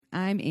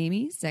I'm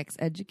Amy, sex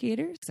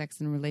educator, sex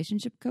and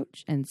relationship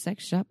coach, and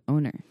sex shop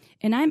owner.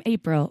 And I'm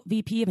April,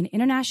 VP of an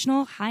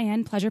international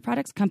high-end pleasure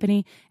products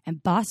company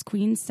and boss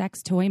queen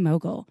sex toy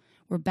mogul.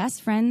 We're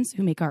best friends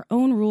who make our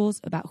own rules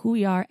about who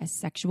we are as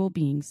sexual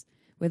beings.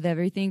 With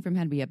everything from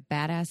how to be a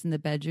badass in the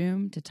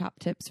bedroom to top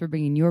tips for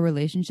bringing your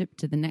relationship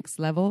to the next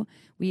level,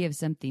 we have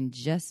something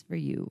just for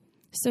you.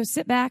 So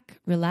sit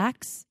back,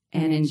 relax,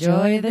 and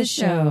enjoy the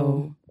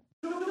show.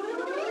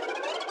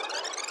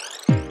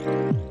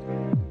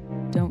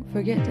 Don't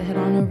forget to head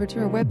on over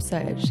to our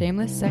website at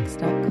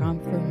shamelesssex.com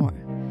for more.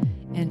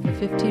 And for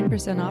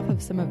 15% off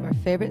of some of our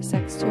favorite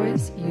sex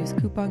toys, use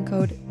coupon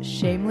code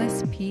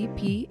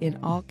SHAMELESSPP in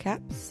all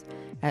caps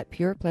at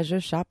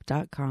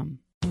purepleasureshop.com.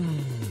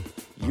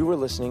 You are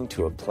listening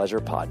to a pleasure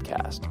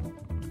podcast.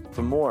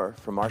 For more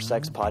from our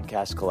sex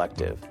podcast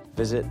collective,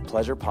 visit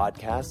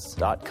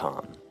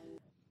pleasurepodcasts.com.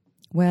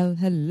 Well,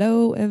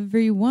 hello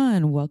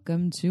everyone.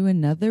 Welcome to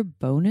another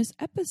bonus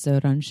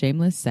episode on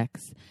Shameless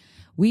Sex.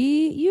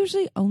 We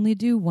usually only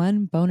do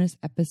one bonus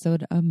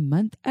episode a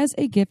month as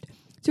a gift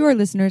to our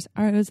listeners,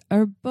 as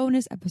our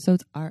bonus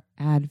episodes are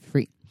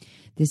ad-free.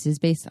 This is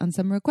based on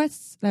some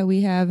requests that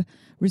we have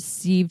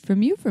received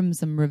from you from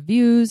some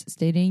reviews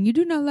stating you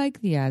do not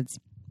like the ads.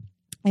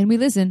 And we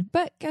listen,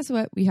 but guess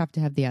what? We have to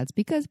have the ads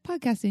because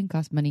podcasting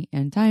costs money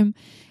and time,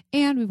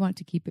 and we want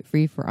to keep it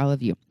free for all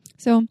of you.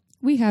 So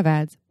we have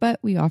ads, but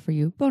we offer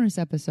you bonus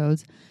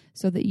episodes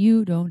so that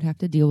you don't have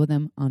to deal with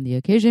them on the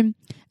occasion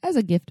as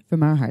a gift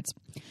from our hearts.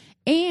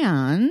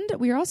 And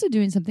we are also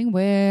doing something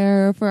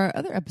where for our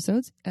other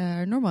episodes,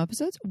 our normal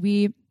episodes,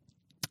 we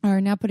are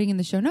now putting in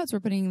the show notes. We're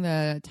putting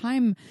the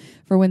time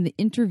for when the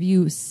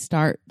interview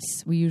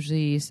starts. We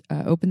usually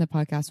open the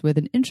podcast with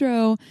an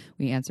intro.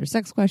 We answer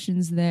sex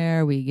questions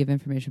there. We give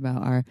information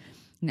about our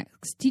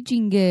next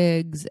teaching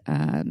gigs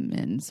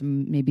and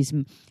maybe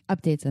some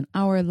updates on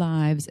our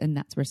lives. And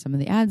that's where some of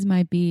the ads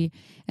might be.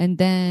 And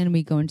then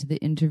we go into the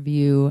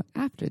interview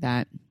after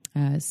that.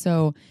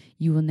 So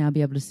you will now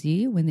be able to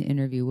see when the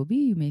interview will be.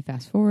 You may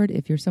fast forward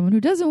if you're someone who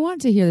doesn't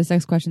want to hear the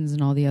sex questions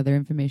and all the other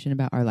information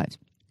about our lives.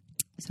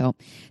 So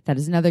that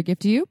is another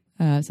gift to you,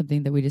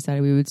 something that we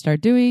decided we would start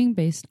doing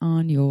based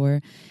on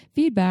your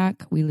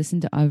feedback. We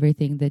listen to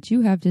everything that you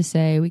have to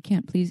say. We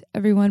can't please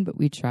everyone, but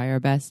we try our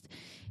best.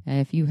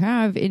 If you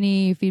have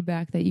any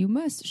feedback that you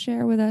must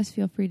share with us,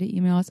 feel free to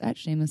email us at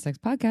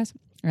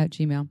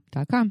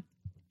shamelesssexpodcast@gmail.com.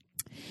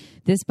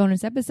 This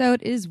bonus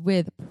episode is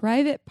with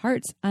Private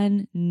Parts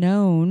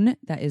Unknown.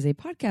 That is a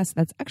podcast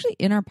that's actually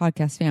in our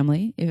podcast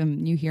family.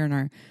 You hear in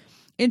our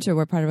intro,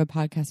 we're part of a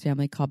podcast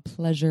family called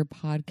Pleasure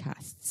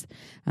Podcasts.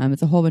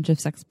 It's a whole bunch of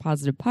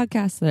sex-positive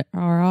podcasts that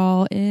are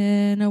all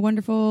in a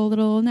wonderful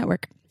little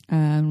network.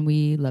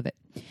 We love it.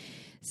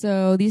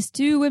 So these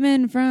two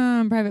women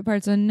from Private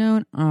Parts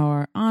Unknown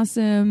are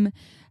awesome.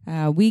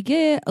 We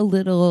get a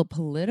little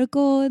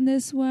political in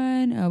this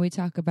one. We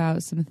talk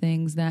about some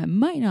things that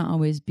might not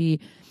always be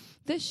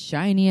the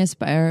shiniest,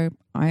 but are,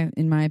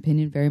 in my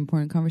opinion, very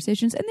important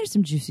conversations. And there's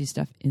some juicy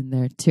stuff in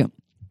there too.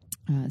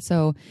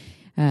 So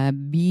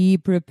be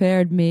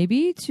prepared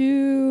maybe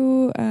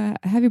to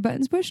have your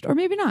buttons pushed, or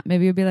maybe not.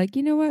 Maybe you'll be like,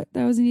 you know what?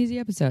 That was an easy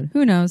episode.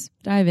 Who knows?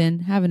 Dive in,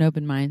 have an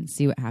open mind,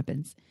 see what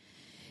happens.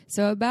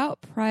 So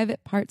about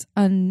Private Parts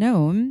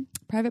Unknown.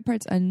 Private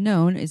Parts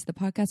Unknown is the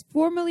podcast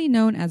formerly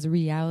known as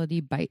Reality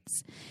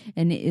Bites,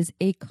 and it is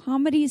a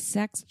comedy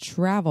sex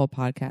travel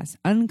podcast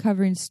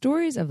uncovering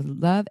stories of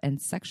love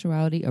and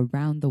sexuality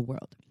around the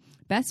world.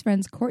 Best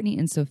friends Courtney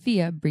and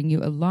Sophia bring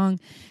you along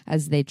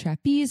as they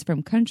trapeze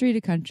from country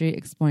to country,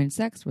 exploring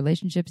sex,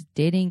 relationships,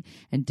 dating,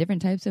 and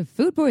different types of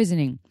food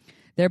poisoning.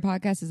 Their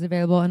podcast is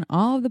available on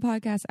all of the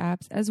podcast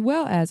apps as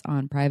well as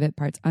on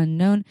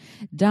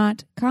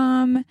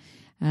privatepartsunknown.com.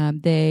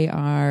 They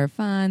are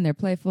fun, they're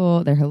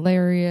playful, they're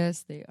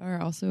hilarious. They are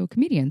also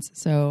comedians.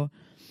 So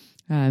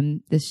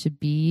this should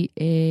be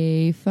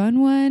a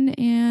fun one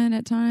and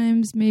at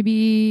times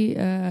maybe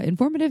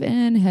informative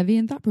and heavy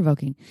and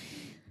thought-provoking.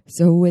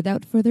 So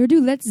without further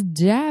ado, let's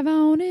dive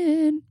on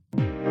in.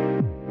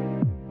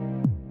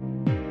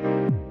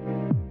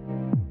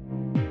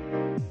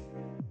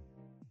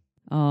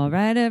 All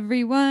right,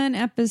 everyone,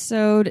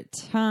 episode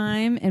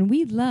time. And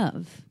we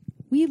love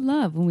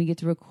when we get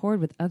to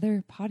record with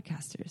other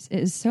podcasters. It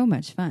is so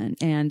much fun.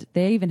 And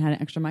they even had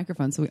an extra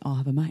microphone, so we all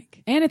have a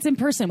mic. And it's in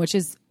person, which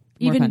is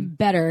even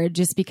better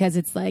just because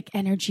it's like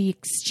energy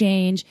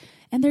exchange.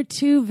 And they're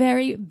two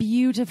very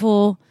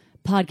beautiful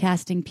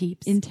podcasting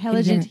peeps.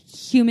 Intelligent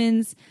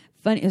humans.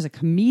 Funny. There's a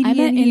comedian I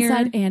meant here.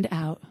 Inside and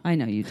out. I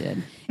know you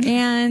did.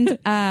 And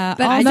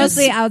but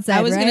mostly outside,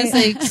 I was right? going to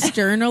say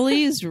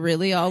externally is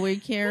really all we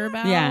care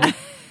about. Yeah.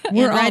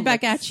 We're right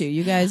back at you.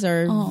 You guys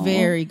are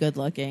very good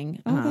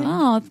looking.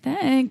 Oh,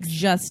 thanks.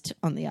 Just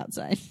on the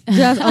outside.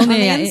 Just on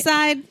the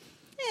inside,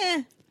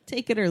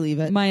 Take it or leave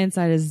it. My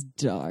inside is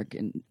dark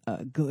and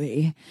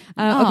ugly.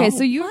 Okay,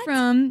 so you're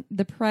from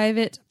the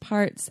Private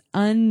Parts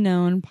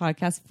Unknown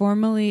podcast,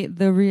 formerly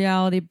the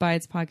Reality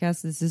Bites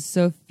podcast. This is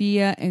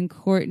Sophia and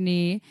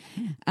Courtney.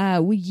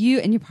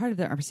 You're part of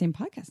our same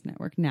podcast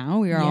network now.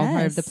 We are all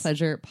part of the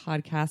Pleasure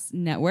Podcast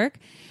Network.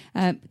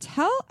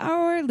 Tell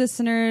our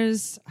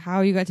listeners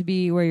how you got to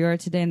be where you are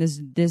today in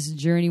this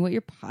journey, what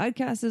your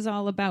podcast is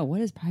all about.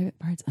 What is Private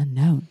Parts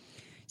Unknown?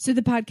 So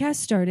the podcast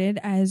started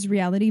as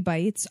Reality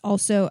Bites.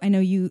 Also, I know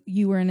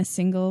you were in a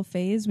single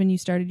phase when you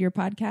started your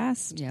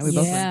podcast. Yeah, we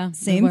both were.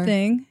 Same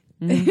thing.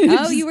 Mm-hmm.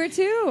 Oh, you were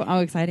too. Oh,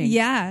 exciting.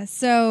 Yeah.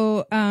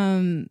 So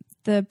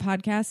the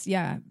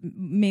podcast,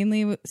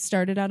 mainly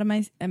started out of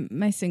my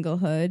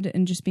singlehood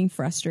and just being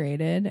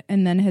frustrated,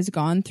 and then has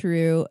gone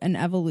through an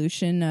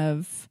evolution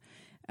of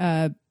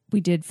we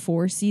did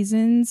 4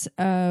 seasons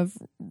of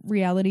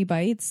Reality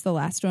Bites. The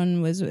last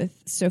one was with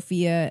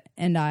Sophia,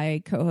 and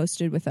I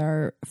co-hosted with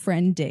our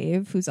friend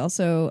Dave, who's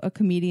also a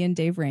comedian,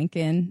 Dave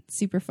Rankin.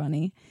 Super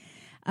funny.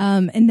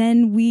 And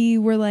then we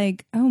were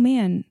like, oh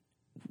man,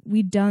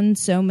 we'd done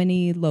so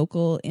many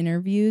local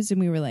interviews,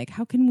 and we were like,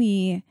 how can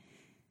we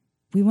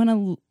want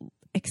to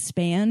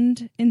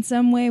expand in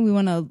some way. We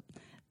want to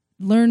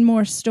learn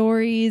more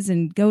stories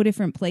and go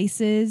different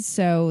places.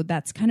 So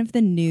that's kind of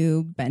the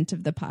new bent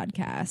of the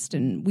podcast.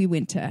 And we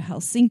went to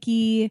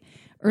Helsinki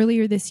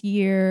earlier this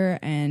year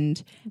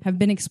and have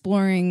been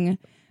exploring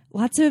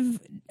lots of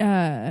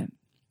kind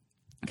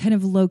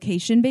of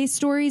location-based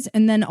stories,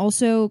 and then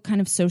also kind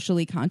of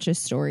socially conscious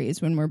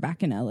stories when we're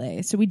back in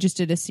LA. So we just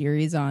did a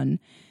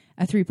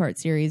 3-part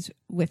series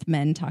with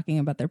men talking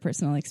about their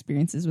personal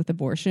experiences with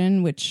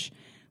abortion, which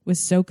was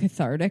so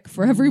cathartic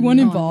for everyone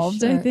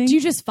involved. Sure. I think. Do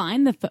you just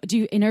find do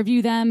you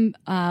interview them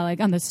like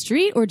on the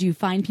street, or do you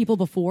find people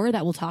before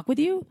that will talk with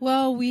you?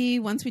 Well,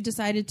 once we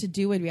decided to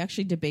do it, we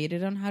actually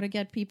debated on how to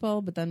get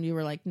people, but then we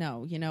were like,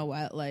 no, you know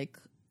what, like,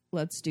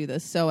 let's do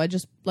this. So I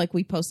just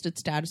we posted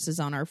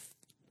statuses on our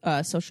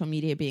social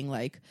media being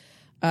like,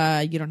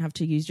 you don't have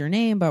to use your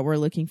name, but we're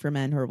looking for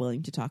men who are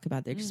willing to talk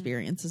about their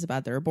experiences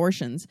about their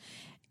abortions.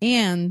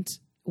 And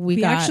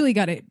we actually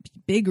got a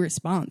big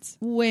response.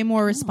 Way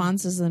more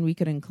responses than we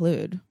could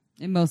include.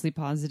 And mostly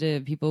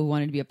positive. People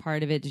wanted to be a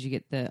part of it. Did you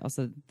get the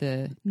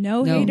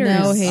no haters?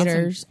 No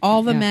haters. Awesome.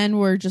 All the men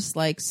were just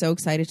like so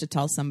excited to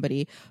tell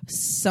somebody.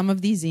 Some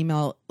of these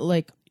Facebook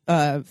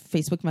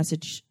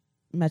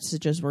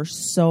messages were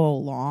so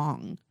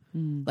long.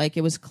 Like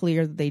it was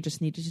clear that they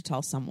just needed to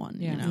tell someone.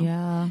 Yeah. You know?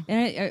 Yeah.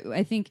 And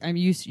I think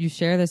you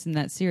share this in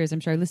that series. I'm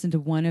sure I listened to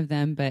one of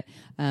them, but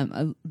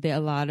a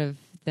lot of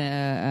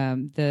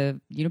the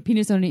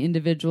penis owning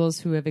individuals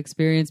who have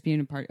experienced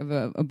being a part of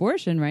an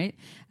abortion, right?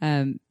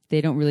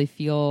 They don't really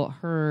feel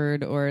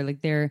heard, or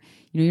like they're,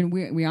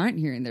 we aren't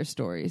hearing their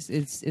stories.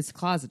 It's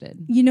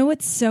closeted. You know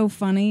what's so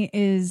funny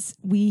is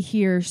we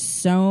hear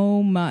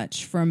so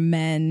much from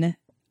men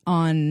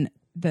on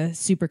the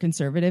super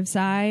conservative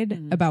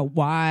side about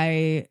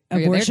why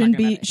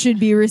abortion should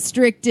be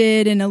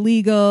restricted and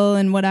illegal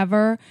and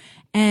whatever.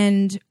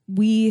 And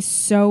we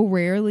so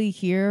rarely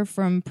hear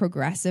from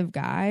progressive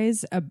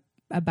guys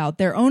about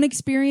their own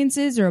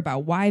experiences or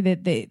about why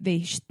that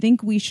they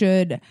think we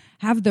should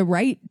have the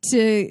right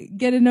to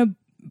get an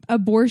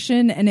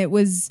abortion. And it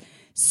was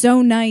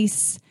so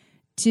nice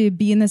to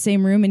be in the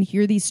same room and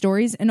hear these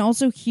stories, and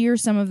also hear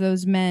some of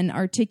those men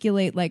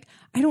articulate, like,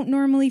 I don't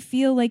normally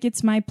feel like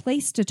it's my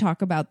place to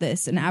talk about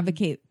this and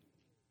advocate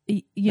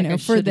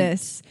for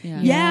this.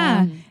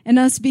 Yeah. And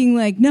us being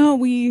like, no,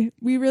 we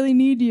really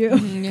need you.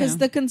 Because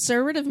the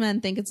conservative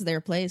men think it's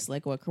their place,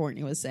 like what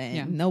Courtney was saying.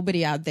 Yeah.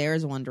 Nobody out there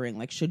is wondering,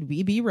 like, should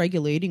we be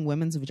regulating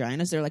women's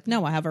vaginas? They're like,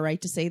 no, I have a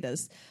right to say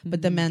this.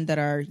 But the men that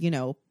are,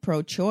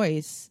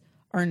 pro-choice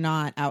are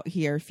not out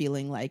here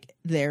feeling like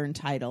they're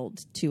entitled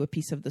to a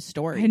piece of the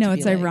story. I know,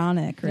 it's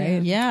ironic,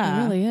 right?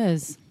 Yeah. It really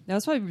is. That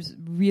was probably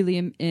really,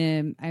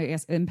 I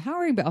guess,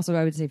 empowering, but also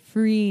I would say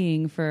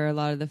freeing for a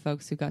lot of the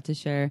folks who got to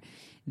share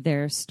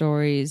their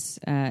stories,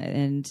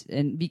 and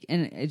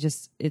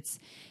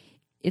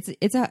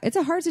it's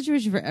a hard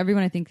situation for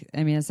everyone. I think.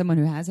 I mean, as someone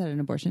who has had an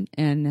abortion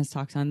and has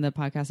talked on the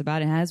podcast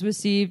about it, has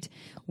received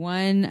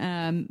one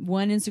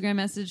Instagram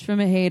message from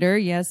a hater.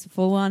 Yes,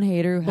 full on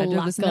hater who had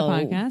to listen to the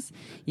podcast.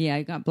 Yeah,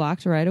 I got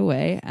blocked right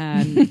away.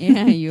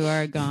 Yeah, you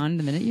are gone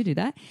the minute you do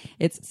that.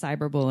 It's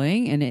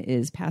cyberbullying, and it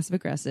is passive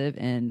aggressive,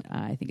 and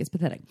I think it's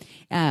pathetic.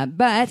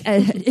 But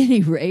at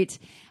any rate,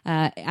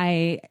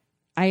 I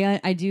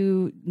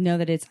do know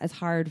that it's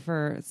hard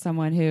for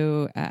someone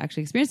who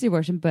actually experienced the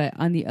abortion, but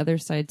on the other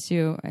side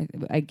too,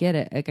 I get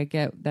it. Like I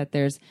get that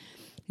there's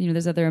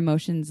other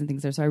emotions and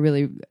things there. So I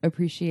really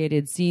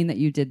appreciated seeing that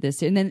you did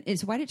this. And then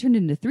why did it turn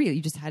into 3?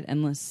 You just had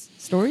endless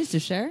stories to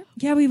share?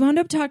 Yeah, we wound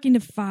up talking to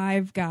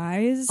 5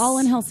 guys. All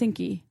in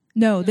Helsinki.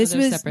 No, this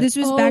was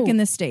back in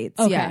the States.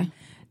 Okay. Yeah.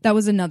 That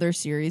was another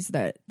series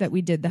that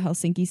we did, the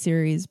Helsinki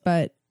series,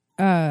 but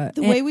the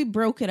way we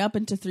broke it up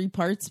into 3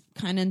 parts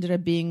kind of ended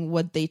up being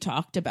what they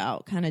talked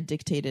about, kind of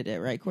dictated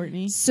it, right,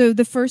 Courtney? So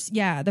the first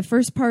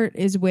part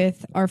is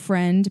with our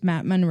friend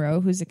Matt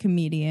Monroe, who's a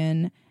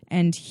comedian,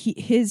 And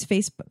his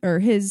Facebook /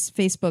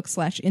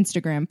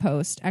 Instagram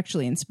post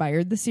actually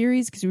inspired the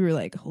series because we were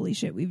like, holy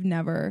shit,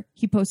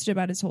 he posted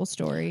about his whole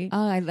story.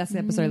 Oh, that's the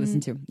episode I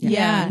listened to.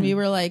 Yeah. And we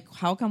were like,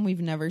 how come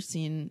we've never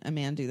seen a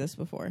man do this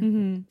before?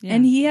 Mm-hmm. Yeah.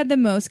 And he had the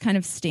most kind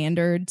of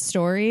standard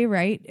story,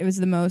 right? It was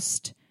the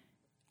most,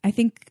 I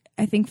think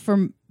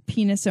for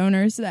penis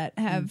owners that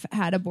have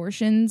had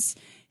abortions,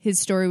 his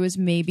story was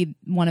maybe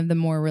one of the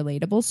more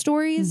relatable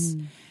stories.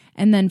 Mm-hmm.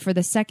 And then for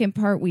the second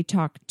part, we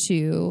talked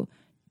to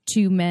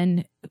two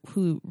men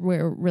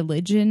where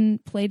religion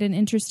played an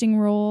interesting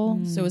role.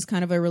 So it was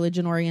kind of a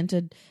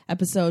religion-oriented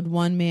episode.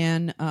 One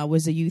man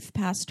was a youth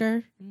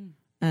pastor,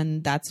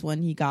 and that's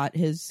when he got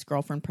his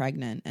girlfriend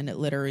pregnant, and it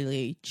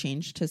literally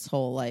changed his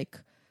whole, like,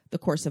 the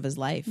course of his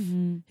life.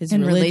 His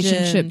and religion,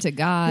 relationship to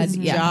God. his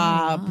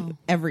job,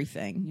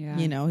 everything.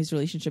 You know, his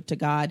relationship to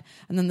God.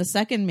 And then the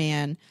second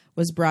man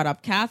was brought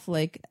up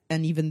Catholic,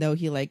 and even though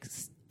he, like,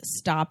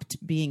 stopped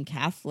being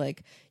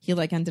Catholic, he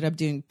like ended up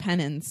doing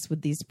penance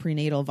with these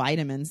prenatal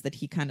vitamins that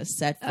he kind of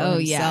set for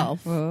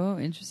himself. Oh,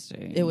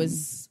 interesting. It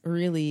was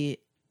really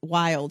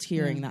wild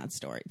hearing that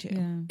story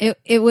too.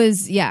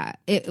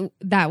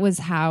 That was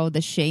how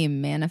the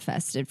shame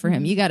manifested for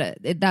him.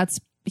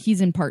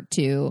 He's in part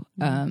 2,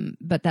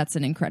 but that's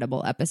an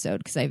incredible episode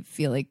because I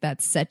feel like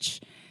that's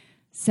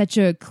such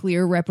a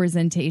clear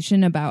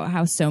representation about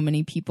how so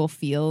many people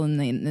feel, and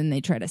then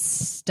they try to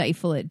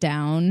stifle it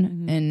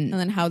down, and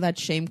then how that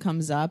shame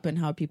comes up and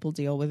how people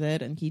deal with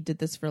it. And he did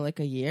this for like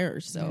a year or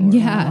so.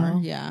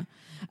 Yeah.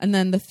 And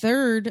then the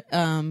third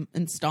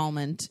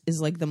installment is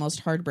like the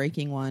most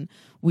heartbreaking one.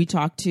 We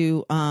talked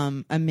to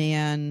a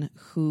man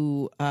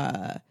who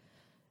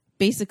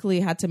basically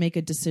had to make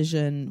a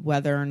decision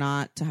whether or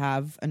not to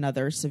have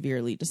another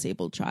severely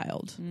disabled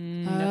child.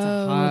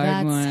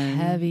 That's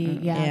heavy.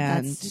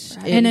 Yeah,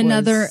 and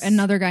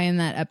another guy in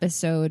that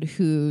episode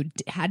who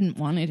hadn't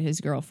wanted his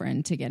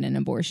girlfriend to get an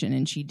abortion,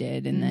 and she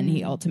did, and then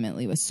he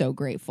ultimately was so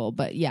grateful.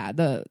 But yeah,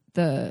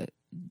 the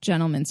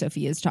gentleman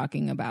Sophie is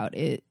talking about,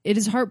 it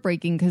is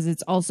heartbreaking because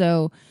it's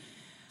also,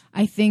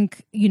 I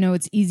think, you know,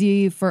 it's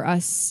easy for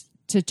us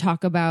to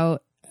talk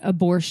about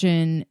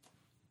abortion,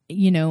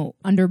 you know,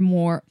 under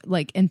more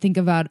like, and think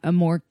about a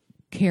more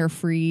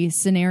carefree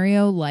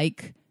scenario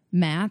like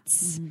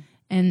Matt's,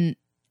 and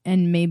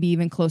maybe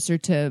even closer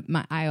to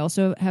I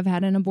also have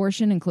had an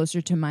abortion and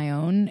closer to my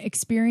own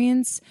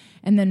experience.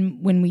 And then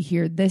when we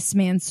hear this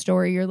man's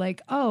story, you're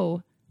like,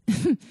 oh,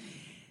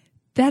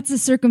 that's a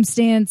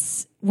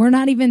circumstance we're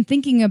not even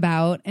thinking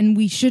about, and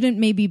we shouldn't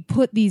maybe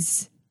put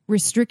these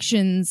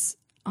restrictions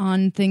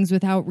on things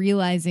without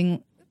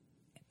realizing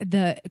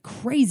the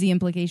crazy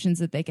implications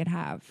that they could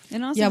have.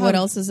 And also, what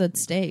else is at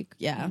stake?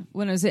 Yeah.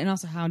 And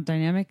also how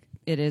dynamic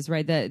it is,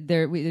 right? That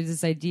there's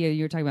this idea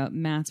you were talking about.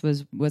 Matt's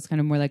was kind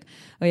of more like,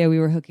 oh yeah, we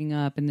were hooking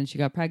up, and then she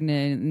got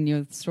pregnant, and you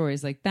know,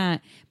 stories like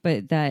that.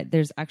 But that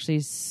there's actually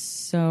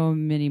so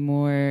many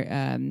more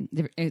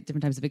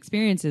different types of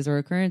experiences or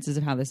occurrences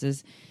of how this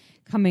is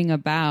coming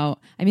about.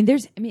 I mean,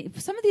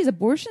 some of these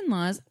abortion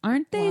laws,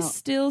 aren't they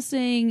still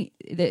saying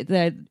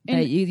that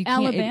you can't,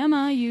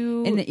 Alabama,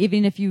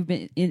 even if you've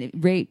been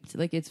raped,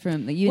 like it's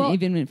from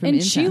even from in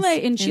incest.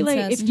 Chile,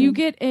 if you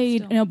get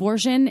an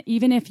abortion,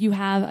 even if you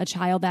have a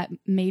child that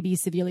may be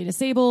severely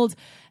disabled,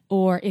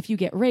 or if you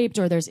get raped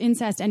or there's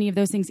incest, any of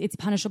those things, it's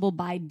punishable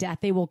by death.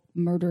 They will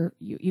murder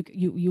you.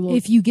 You will,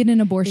 if you get an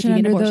abortion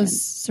under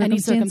those circumstances, any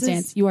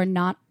circumstance, you are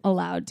not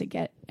allowed to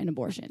get an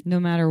abortion. No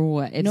matter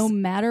what.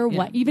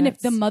 Even if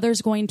the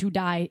mother's going to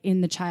die in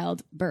the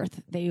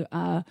childbirth, they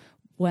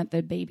want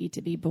the baby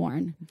to be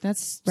born.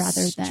 That's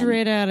rather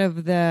straight out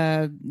of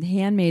the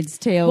Handmaid's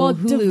Tale. Well,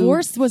 Hulu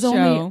divorce was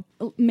show.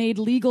 only made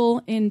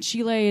legal in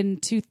Chile in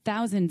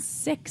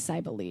 2006,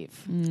 I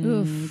believe.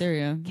 There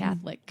you go.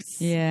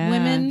 Catholics. Yeah.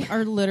 Women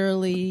are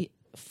literally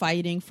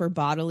fighting for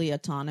bodily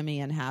autonomy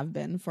and have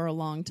been for a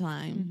long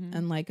time.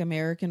 And like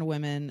American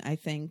women, I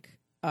think,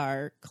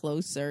 are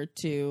closer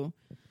to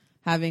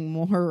having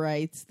more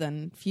rights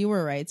than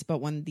fewer rights. But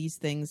when these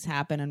things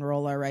happen and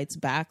roll our rights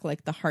back,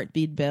 like the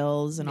heartbeat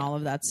bills and all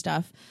of that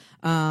stuff,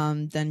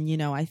 then, you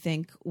know, I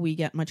think we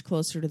get much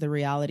closer to the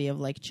reality of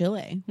like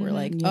Chile. We're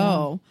like,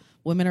 oh,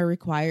 women are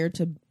required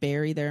to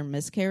bury their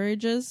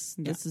miscarriages.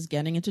 Yeah. This is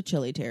getting into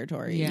Chile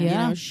territory. Yeah. You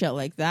know, shit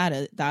like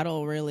that.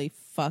 That'll really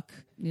fuck.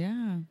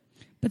 Yeah.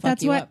 But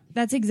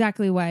that's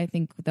exactly why I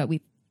think that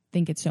we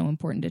think it's so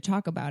important to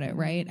talk about it,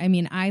 right? I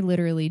mean, I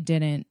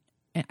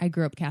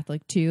grew up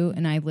Catholic too,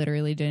 and I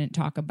literally didn't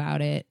talk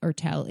about it or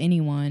tell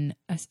anyone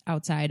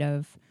outside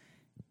of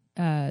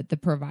the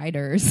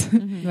providers,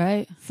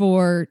 right?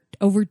 For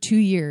over 2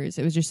 years.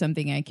 It was just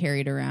something I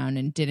carried around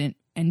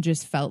and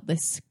just felt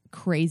this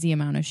crazy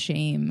amount of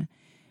shame.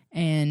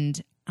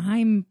 And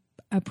I'm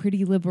a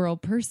pretty liberal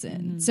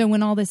person. So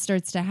when all this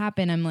starts to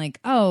happen, I'm like,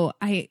 oh,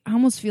 I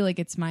almost feel like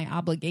it's my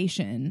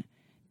obligation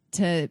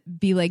to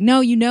be like,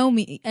 no, you know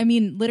me. I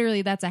mean,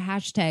 literally that's a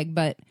hashtag,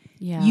 but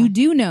you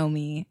do know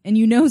me, and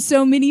you know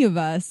so many of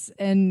us,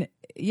 and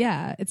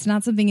it's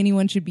not something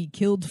anyone should be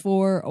killed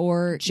for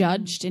or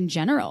judged in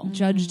general.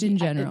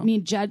 I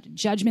mean,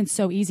 judgment's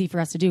so easy for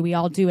us to do. We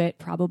all do it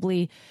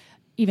probably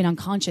even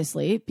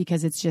unconsciously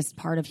because it's just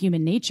part of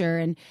human nature.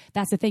 And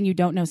that's the thing. You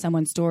don't know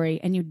someone's story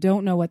and you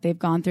don't know what they've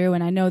gone through.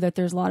 And I know that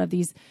there's a lot of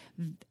these,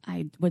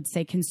 I would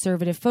say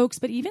conservative folks,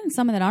 but even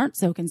some that aren't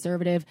so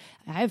conservative.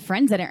 I have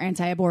friends that are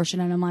anti-abortion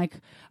and I'm like,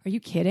 are you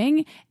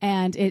kidding?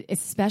 And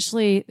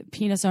especially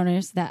penis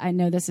owners that I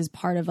know this is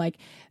part of like,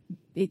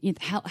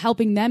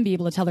 helping them be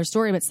able to tell their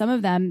story, but some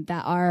of them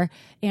that are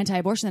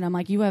anti-abortion, and I'm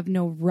like, you have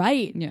no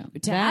right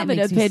to have an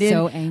opinion.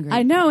 So angry.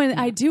 I know, and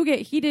I do get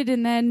heated,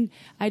 and then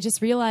I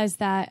just realize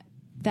that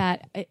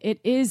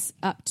it is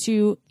up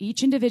to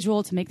each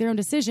individual to make their own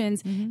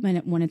decisions.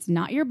 When it's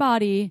not your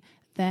body,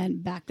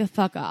 then back the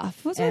fuck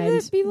off. Was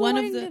it people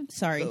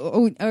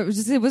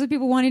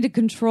wanting to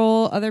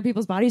control other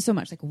people's bodies so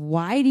much? Like,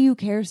 why do you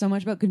care so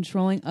much about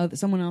controlling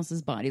someone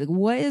else's body? Like,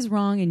 what is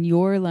wrong in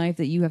your life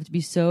that you have to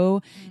be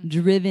so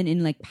driven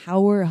and like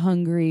power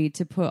hungry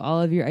to put all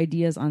of your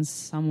ideas on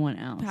someone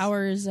else?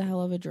 Power is a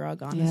hell of a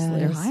drug, honestly. Yeah,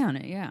 they're high on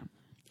it. Yeah,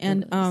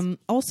 and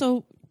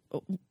also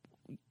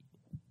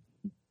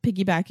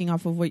piggybacking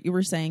off of what you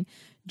were saying,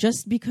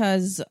 just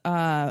because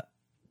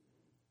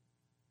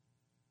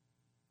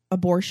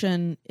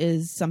abortion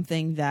is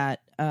something that,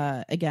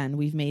 again,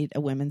 we've made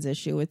a women's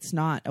issue. It's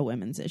not a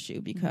women's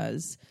issue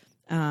because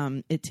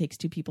it takes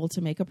two people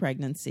to make a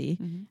pregnancy.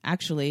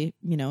 Actually,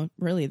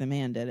 really the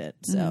man did it.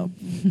 So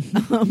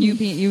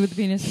you with the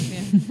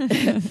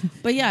penis.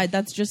 But yeah,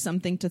 that's just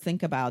something to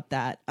think about,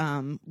 that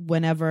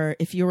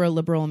if you're a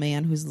liberal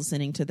man who's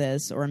listening to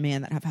this, or a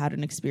man that have had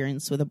an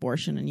experience with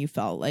abortion and you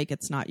felt like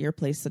it's not your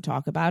place to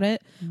talk about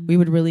it, we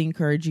would really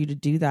encourage you to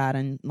do that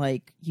and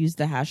like use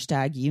the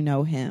hashtag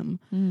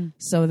 #him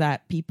so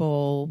that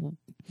people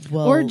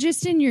will, or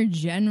just in your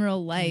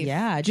general life,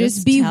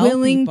 just be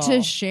willing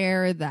to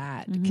share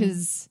that,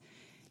 because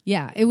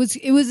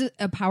it was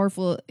a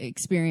powerful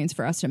experience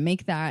for us to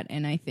make that,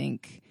 and I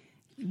think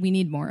we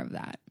need more of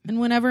that. And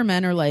whenever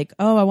men are like,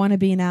 oh, I want to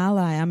be an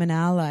ally, I'm an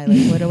ally,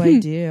 like, what do I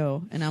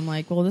do? And I'm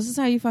like, well, this is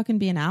how you fucking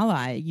be an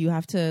ally. You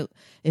have to,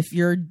 if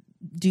your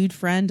dude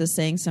friend is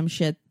saying some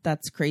shit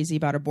that's crazy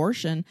about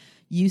abortion,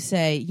 you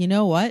say, you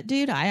know what,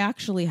 dude, I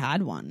actually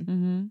had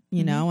one,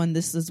 and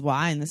this is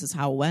why, and this is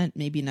how it went.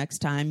 Maybe next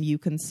time you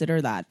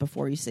consider that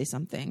before you say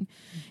something.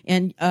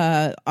 And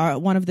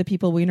one of the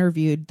people we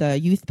interviewed,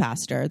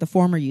 the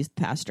former youth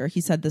pastor,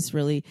 he said this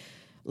really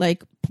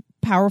like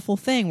powerful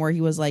thing where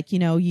he was like,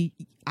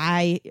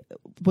 I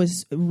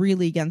was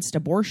really against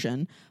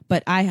abortion,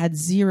 but I had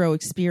zero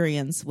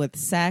experience with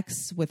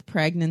sex, with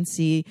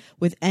pregnancy,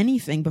 with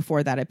anything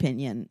before that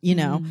opinion.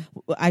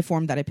 I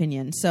formed that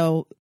opinion.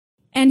 So,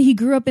 and he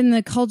grew up in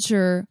the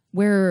culture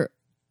where,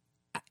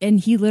 and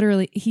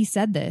he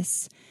said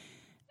this,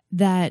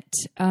 that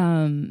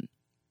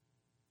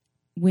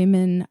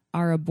women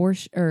are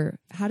abortion, or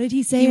how did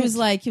he say he it? was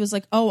like,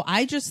 oh,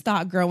 I just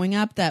thought growing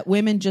up that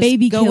women just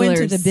go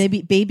into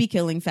the baby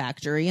killing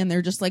factory and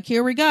they're just like,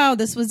 here we go,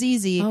 this was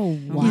easy. Oh,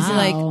 wow. He's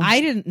like, I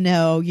didn't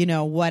know,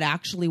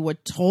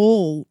 what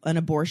toll an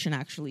abortion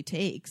actually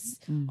takes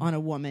on a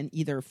woman,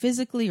 either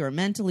physically or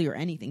mentally or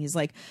anything. He's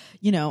like,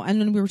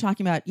 and then we were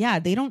talking about,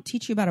 they don't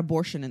teach you about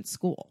abortion in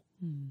school.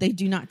 They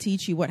do not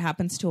teach you what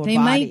happens to a body.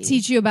 They might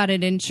teach you about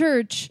it in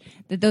church,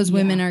 that those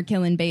women are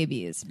killing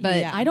babies.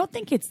 But I don't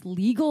think it's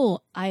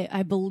legal.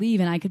 I believe,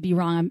 and I could be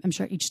wrong, I'm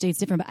sure each state's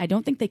different, but I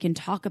don't think they can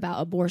talk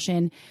about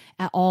abortion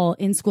at all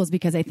in schools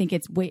because I think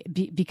it's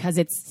because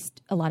it's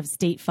a lot of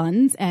state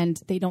funds and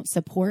they don't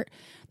support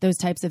those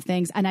types of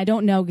things. And I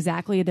don't know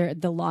exactly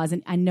the laws,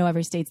 and I know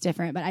every state's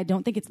different, but I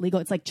don't think it's legal.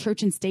 It's like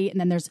church and state,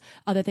 and then there's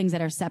other things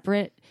that are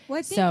separate.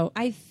 Well,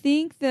 I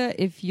think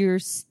that if your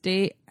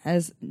state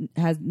has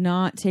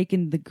not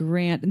taken the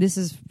grant, and this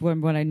is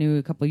what I knew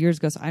a couple of years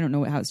ago, so I don't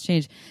know how it's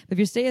changed, but if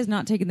your state has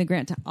not taken the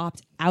grant to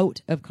opt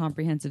out of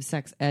comprehensive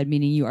sex ed,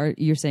 meaning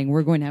you're saying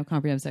we're going to have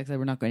comprehensive sex ed,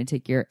 we're not going to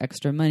take your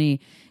extra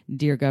money,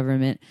 dear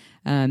government,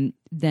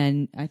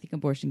 then I think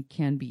abortion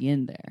can be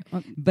in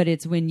there. But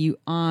it's when you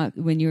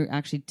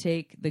actually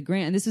take the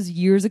grant, and this is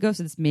years ago,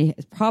 so this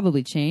has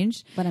probably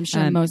changed. But I'm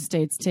sure most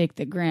states take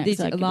the grant.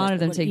 A lot of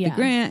them take the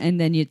grant, and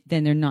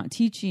then they're not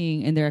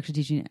teaching, and they're actually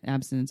teaching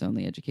abstinence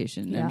only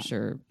education. I'm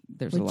sure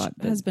there's a lot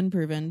that has been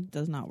proven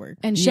does not work.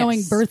 And showing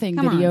birthing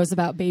videos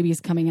about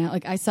babies coming out.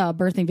 Like I saw a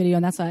birthing video,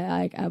 and that's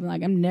why I'm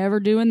like, I'm never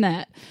doing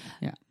that.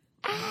 Yeah.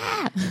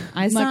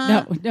 I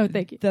saw no,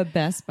 thank you. The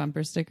best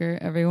bumper sticker,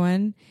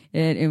 everyone.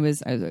 I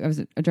was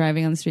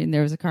driving on the street and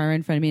there was a car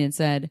in front of me and it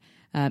said,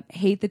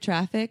 hate the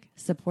traffic,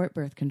 support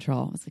birth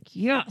control. I was like,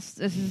 yes,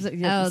 this is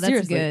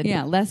that's good.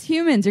 Yeah, less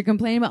humans. You're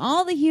complaining about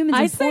all the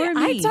humans.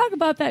 I talk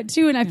about that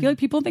too, and I feel like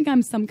people think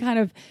I'm some kind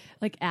of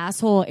like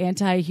asshole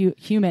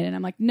anti-human, and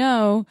I'm like,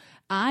 no,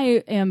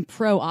 I am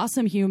pro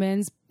awesome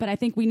humans, but I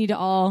think we need to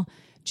all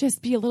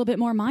just be a little bit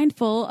more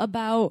mindful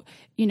about,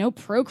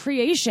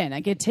 procreation.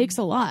 Like it takes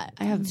a lot.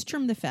 Let's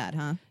trim the fat,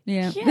 huh?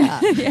 Yeah.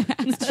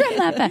 Let's trim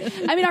that fat.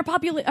 I mean,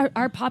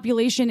 our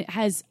population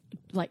has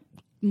like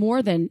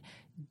more than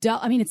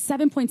it's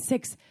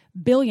 7.6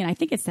 billion. I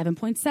think it's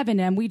 7.7,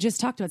 and we just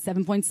talked about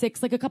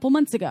 7.6 like a couple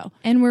months ago.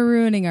 And we're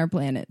ruining our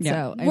planet. Yeah.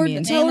 So I We're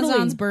mean, totally-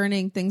 Amazon's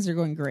burning. Things are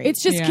going great.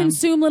 It's just Yeah.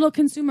 consume, little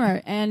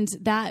consumer, and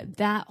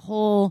that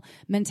whole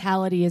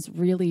mentality is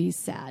really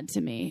sad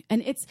to me.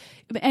 And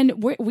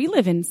we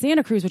live in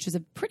Santa Cruz, which is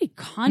a pretty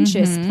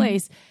conscious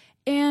place,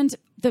 and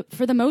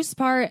for the most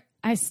part,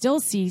 I still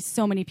see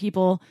so many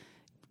people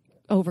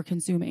over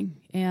consuming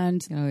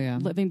and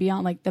living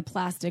beyond like the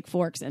plastic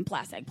forks and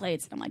plastic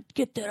plates. I'm like,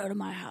 get that out of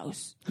my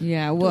house.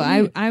 Yeah,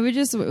 well, I would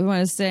just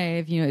want to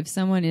say, if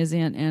someone is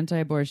an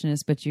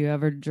anti-abortionist, but you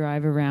ever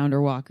drive around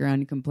or walk around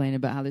and complain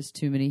about how there's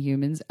too many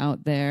humans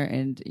out there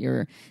and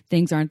your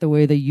things aren't the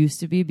way they used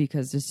to be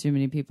because there's too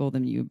many people,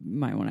 then you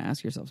might want to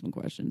ask yourself some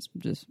questions.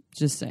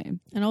 Just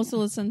saying. And also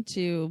listen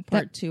to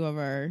part two of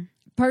our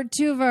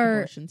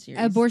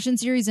abortion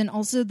series, and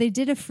also they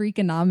did a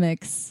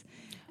Freakonomics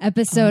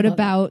episode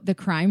about the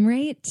crime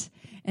rate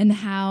and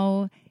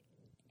how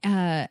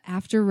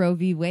after Roe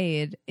v.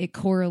 Wade, it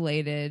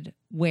correlated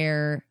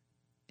where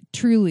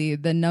truly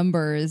the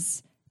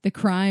numbers, the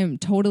crime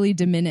totally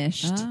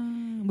diminished.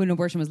 When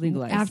abortion was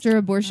legalized. After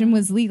abortion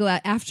was legal,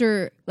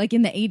 after like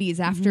in the 80s,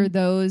 after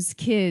those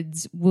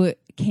kids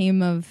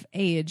came of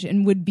age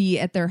and would be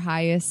at their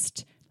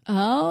highest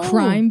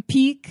crime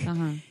peak,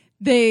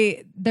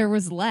 there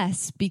was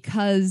less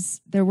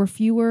because there were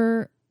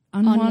fewer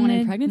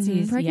unwanted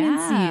pregnancies.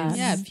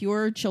 Yeah,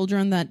 fewer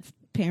children that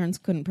parents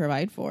couldn't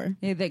provide for.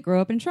 That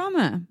grow up in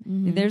trauma.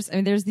 There's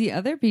the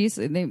other piece.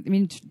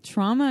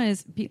 Trauma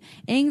is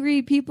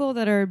angry people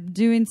that are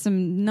doing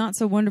some not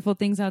so wonderful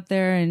things out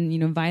there,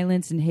 and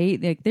violence and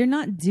hate. They're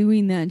not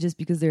doing that just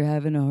because they're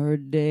having a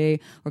hard day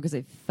or because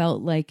they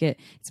felt like it.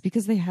 It's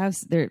because they have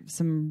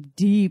some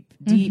deep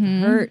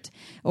hurt,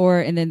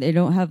 and then they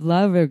don't have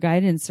love or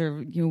guidance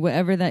or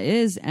whatever that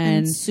is,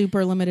 and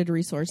super limited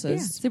resources.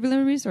 Yeah, super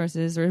limited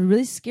resources or a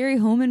really scary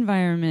home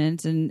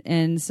environment,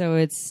 and so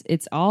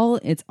it's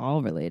all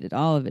related.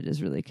 All of it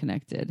is really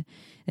connected.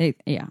 I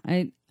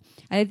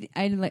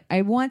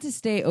want to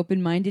stay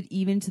open-minded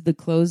even to the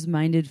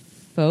closed-minded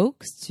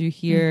folks to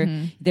hear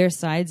their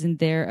sides and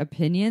their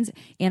opinions,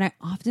 and I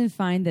often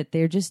find that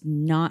they're just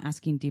not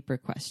asking deeper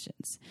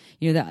questions.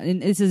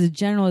 And this is a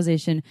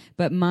generalization,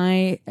 but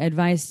my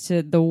advice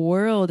to the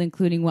world,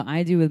 including what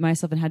I do with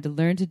myself and had to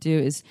learn to do,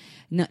 is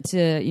not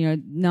to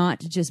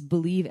just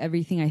believe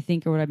everything I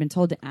think or what I've been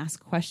told, to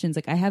ask questions.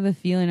 Like, I have a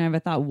feeling, I have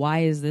a thought, why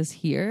is this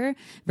here?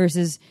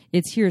 Versus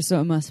it's here, so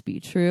it must be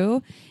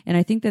true. And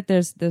I think that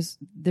there's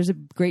a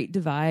great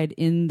divide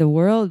in the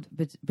world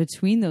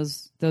between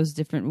those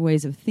different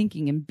ways of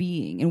thinking and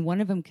being, and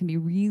one of them can be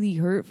really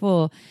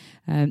hurtful,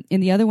 and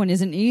the other one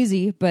isn't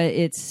easy, but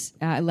it's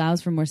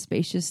allows for more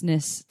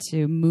spaciousness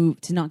to move,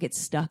 to not get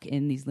stuck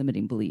in these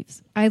limiting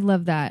beliefs. I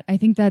love that. I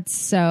think that's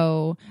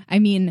so.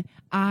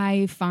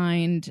 I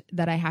find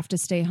that I have to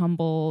stay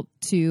humble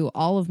to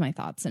all of my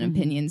thoughts and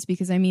opinions,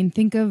 because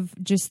think of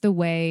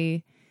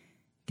the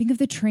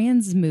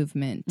trans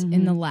movement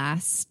in the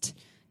last.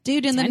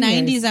 Dude, in the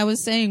 90s, I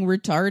was saying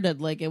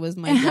retarded like it was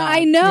my job.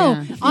 I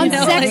know. Yeah. On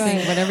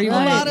Sex, whatever you a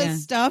want. lot of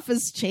stuff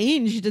has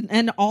changed,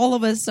 and all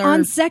of us are.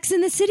 On Sex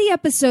and the City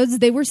episodes,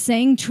 they were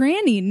saying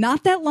tranny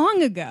not that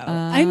long ago.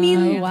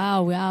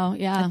 Wow,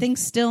 yeah. I think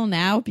still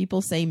now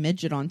people say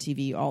midget on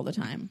TV all the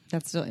time.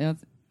 That's still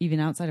even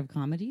outside of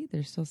comedy,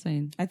 they're still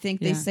saying. I think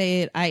they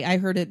say it. I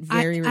heard it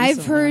very recently.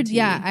 I've heard, on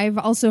TV. I've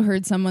also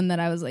heard someone that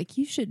I was like,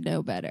 you should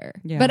know better.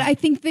 Yeah. But I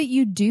think that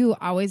you do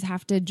always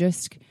have to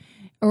just.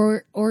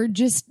 Or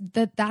just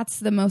that's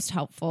the most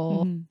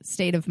helpful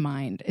state of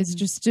mind, is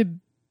just to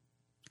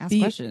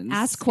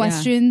ask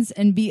questions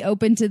and be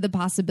open to the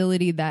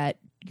possibility that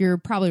you're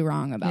probably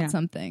wrong about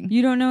something.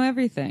 You don't know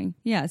everything.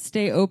 Yeah,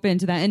 stay open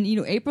to that. And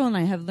April and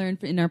I have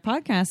learned in our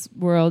podcast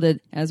world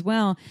as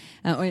well,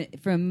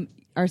 from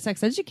our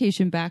sex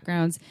education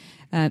backgrounds,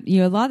 a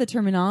lot of the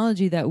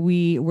terminology that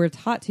we were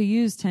taught to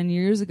use 10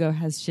 years ago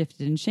has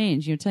shifted and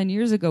changed. 10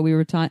 years ago, we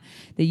were taught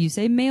that you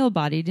say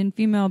male-bodied and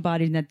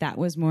female-bodied, and that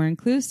was more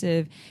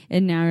inclusive.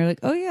 And now you're like,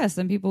 oh, yeah,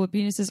 some people with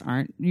penises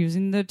aren't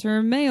using the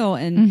term male.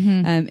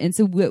 And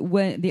so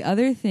what the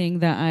other thing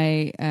that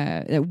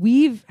that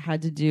we've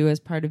had to do as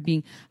part of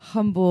being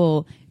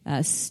humble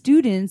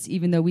students,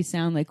 even though we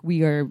sound like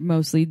we are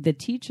mostly the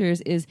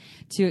teachers, is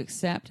to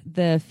accept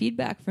the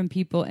feedback from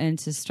people and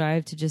to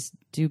strive to just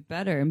do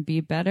better and be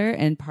better.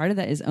 And part of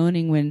that is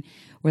owning when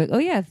we're like, oh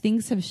yeah,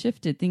 things have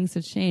shifted, things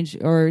have changed,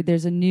 or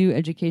there's a new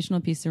educational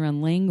piece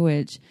around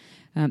language.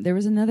 There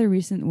was another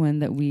recent one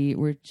that we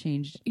were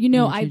changed.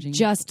 I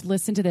just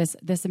listened to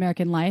this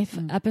American Life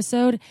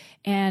episode,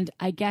 and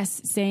I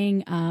guess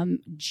saying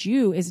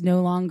Jew is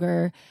no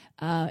longer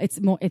it's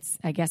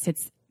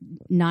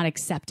not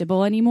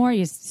acceptable anymore.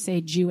 You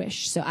say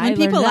Jewish. So when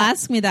people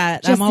ask me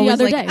that, I'm always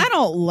like, I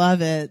don't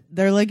love it.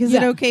 They're like, is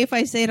it okay if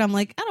I say it? I'm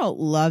like, I don't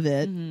love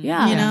it.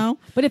 Yeah.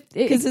 But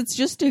because it's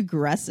just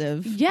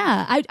aggressive.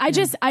 Yeah.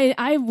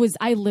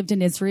 I lived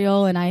in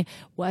Israel, and I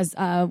was,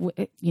 I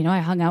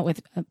hung out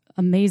with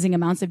amazing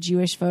amounts of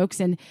Jewish folks,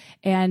 and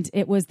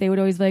they would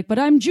always be like, but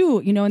I'm Jew,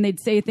 and they'd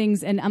say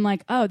things, and I'm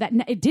like, oh, that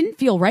it didn't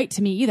feel right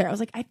to me either. I was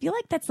like, I feel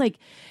like that's like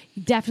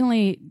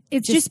definitely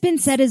it's just been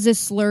said as a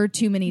slur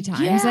too many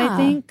times. Yeah. I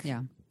think.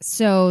 Yeah.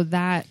 So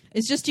that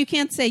it's just you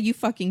can't say you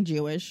fucking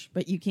Jewish,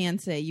 but you can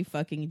say you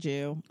fucking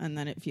Jew, and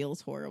then it feels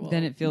horrible.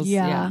 Then it feels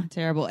Yeah.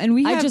 terrible.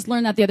 And I just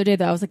learned that the other day,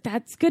 though. I was like,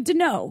 that's good to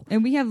know.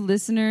 And we have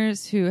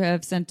listeners who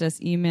have sent us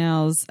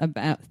emails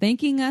about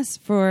thanking us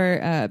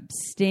for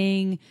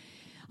staying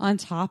on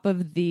top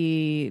of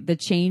the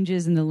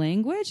changes in the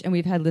language. And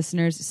we've had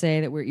listeners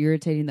say that we're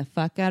irritating the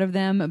fuck out of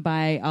them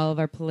by all of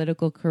our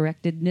political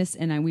correctedness.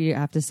 And we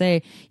have to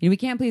say, we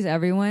can't please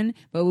everyone,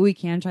 but what we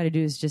can try to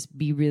do is just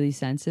be really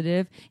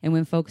sensitive. And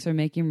when folks are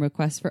making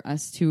requests for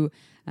us to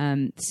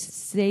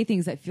say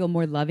things that feel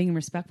more loving and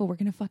respectful, we're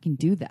going to fucking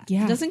do that.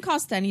 yeah. It doesn't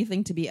cost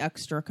anything to be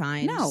extra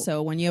kind. No.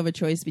 So when you have a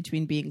choice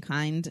between being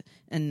kind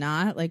and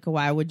not, like,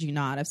 why would you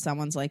not? If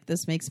someone's like,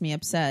 this makes me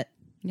upset.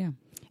 Yeah.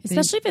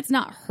 Especially if it's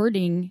not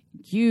hurting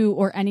you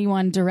or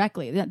anyone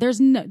directly. There's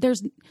no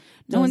one's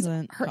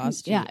Doesn't hurting.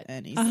 cost you Yeah.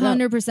 anything.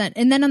 100%.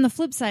 And then on the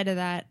flip side of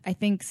that, I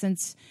think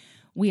since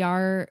we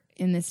are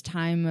in this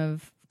time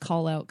of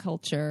call out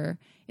culture,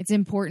 it's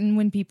important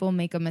when people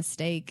make a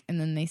mistake and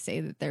then they say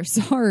that they're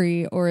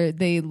sorry or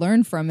they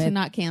learn from it To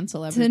not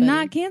cancel everybody. to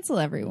not cancel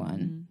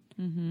everyone.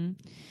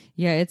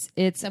 Yeah, it's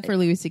Except for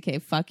Louis C.K.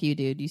 Fuck you,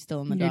 dude. You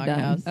still in the You're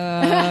doghouse.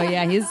 oh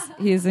yeah,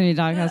 he's in the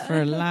doghouse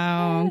for a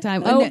long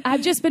time. Oh,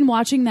 I've just been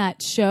watching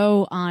that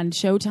show on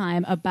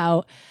Showtime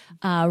about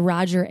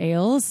Roger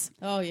Ailes.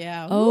 Oh,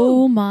 yeah.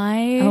 Oh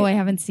my! Oh, I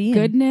haven't seen.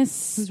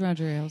 Goodness. Who's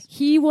Roger Ailes?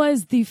 He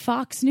was the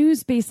Fox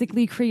News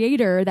basically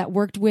creator that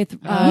worked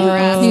with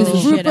harassed the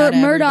shit out Rupert of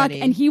Murdoch,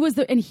 everybody.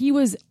 and he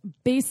was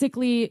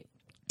basically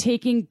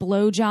taking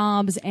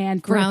blowjobs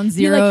and Ground he,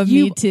 zero of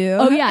you- Me Too.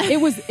 Oh yeah, it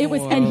was,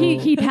 and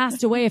he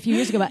passed away a few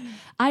years ago. But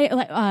I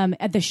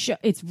at the show,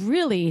 it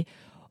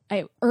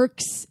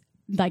irks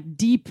like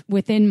deep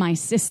within my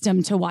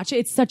system to watch it.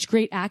 It's such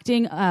great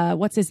acting.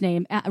 What's his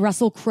name?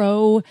 Russell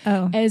Crowe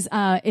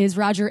is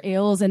Roger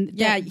Ailes, and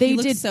Yeah, they he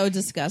looks did so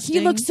disgusting.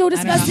 He looks so I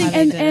don't know disgusting, how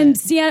they and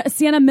did it.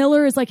 Sienna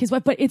Miller is like his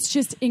wife. But it's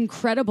just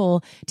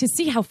incredible to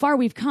see how far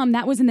we've come.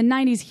 That was in the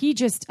 90s. He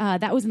just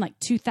that was in like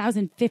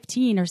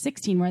 2015 or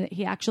 16, where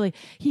he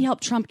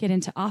helped Trump get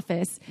into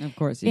office. Of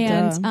course, he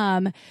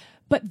and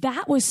but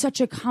that was such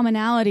a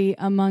commonality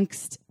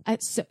amongst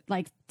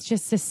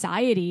just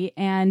society,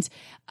 and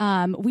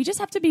we just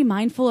have to be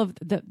mindful of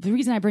the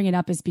reason I bring it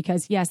up is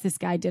because yes, this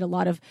guy did a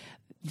lot of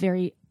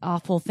very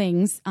awful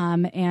things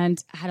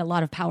and had a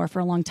lot of power for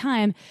a long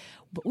time.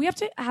 But we have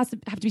to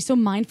be so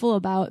mindful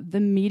about the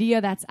media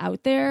that's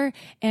out there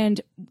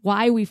and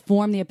why we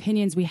form the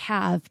opinions we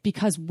have,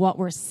 because what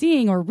we're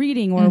seeing or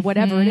reading or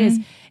whatever it is,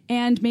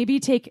 and maybe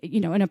take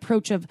an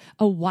approach of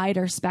a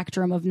wider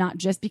spectrum of not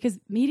just, because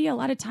media a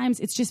lot of times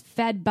it's just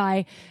fed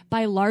by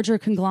larger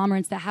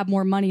conglomerates that have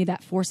more money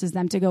that forces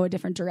them to go a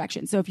different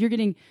direction. So if you're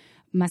getting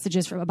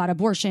messages about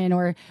abortion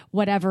or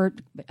whatever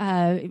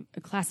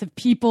class of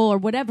people or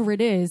whatever it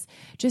is,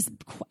 just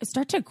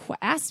start to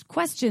ask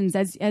questions,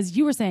 as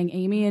you were saying,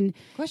 Amy, and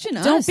Question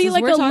us. don't be as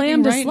like we're a talking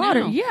lamb to right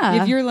slaughter. now.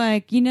 Yeah, If you're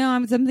like,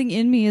 something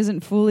in me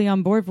isn't fully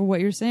on board for what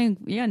you're saying,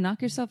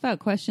 knock yourself out.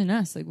 Question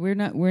us. Like we're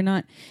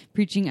not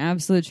preaching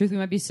absolute truth. We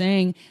might be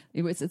saying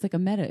it's like a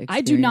meta experience.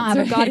 I do not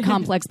have a God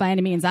complex by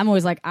any means. I'm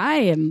always like, I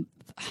am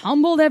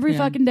humbled every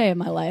fucking day of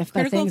my life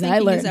by Critical things thinking I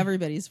learned. is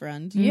everybody's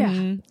friend.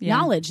 Yeah. Yeah.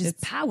 Knowledge is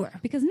It's- power.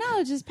 because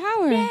knowledge is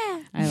power. Yeah.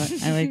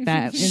 I like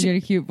that. And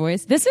your cute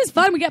voice. This is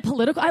fun. We get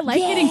political. I like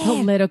getting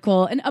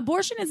political. And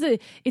abortion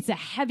is a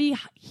heavy,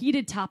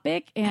 heated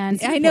topic.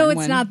 And I know it's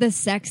one. not the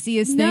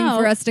sexiest No, thing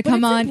for us to but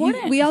come it's on.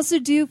 important. We also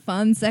do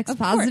fun, sex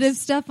positive course.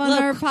 stuff on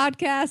Look, our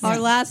podcast. Our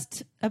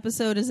last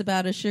episode is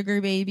about a sugar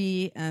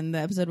baby, and the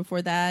episode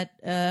before that,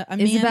 a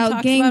Is man about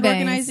talks gangbangs. about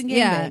organizing gangbangs.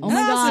 Yeah. oh my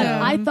God.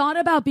 Awesome. I thought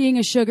about being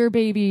a sugar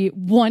baby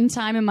one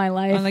time in my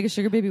life On like a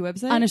sugar baby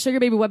website. on a sugar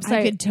baby website.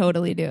 I could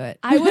totally do it.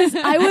 I was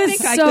I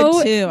think I so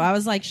could too. I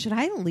was like, should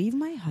I leave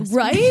my husband?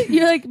 right.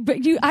 You're like, but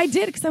I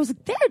did, because I was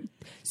like,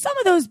 some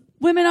of those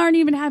women aren't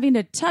even having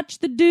to touch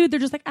the dude. They're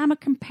just like, I'm a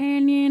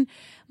companion.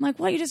 I'm like,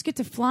 well, you just get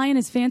to fly in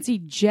his fancy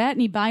jet and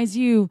he buys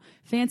you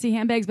fancy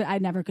handbags. But I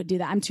never could do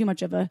that. I'm too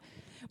much of a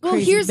Well,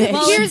 crazy here's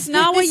bitch.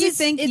 not what this you is-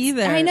 think it's-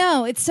 either. I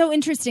know, it's so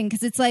interesting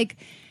because it's like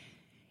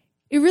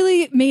it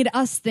really made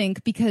us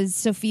think, because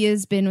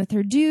Sophia's been with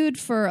her dude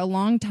for a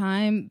long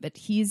time, but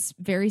he's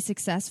very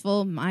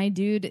successful. My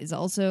dude is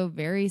also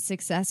very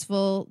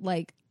successful.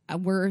 Like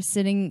we're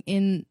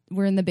in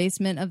the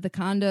basement of the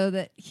condo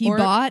that he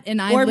bought,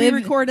 and I Or we live.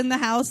 record in the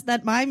house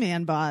that my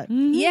man bought.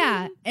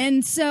 Yeah,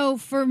 and so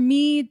for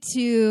me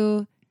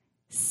to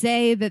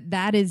say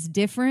that is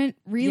different,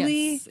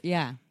 really. Yes.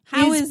 Yeah.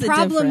 How is is it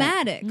different?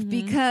 problematic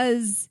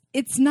because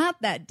it's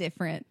not that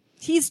different.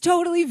 He's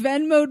totally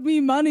Venmo'd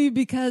me money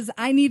because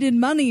I needed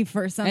money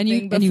for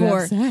something And you before.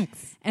 have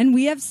sex. And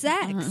we have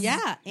sex.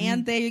 Yeah,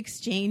 and they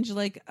exchange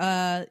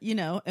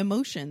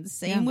emotions.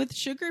 Same with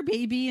sugar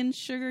baby and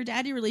sugar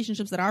daddy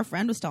relationships that our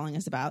friend was telling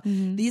us about.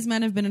 These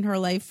men have been in her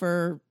life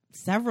for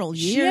several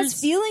years. She has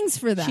feelings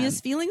for them. She has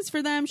feelings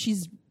for them.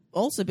 She's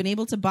also been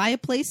able to buy a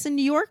place in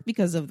New York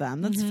because of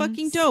them. That's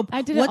fucking dope.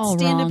 I did what it all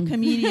stand-up wrong.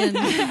 comedian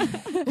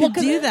could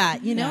do that?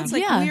 You know, it's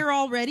like Yeah. we're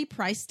already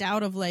priced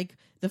out of like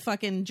the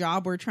fucking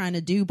job we're trying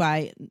to do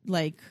by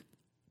like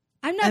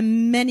I'm not.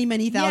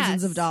 many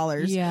thousands Yes. of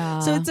dollars. Yeah.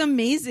 So it's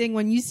amazing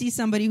when you see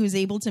somebody who's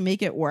able to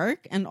make it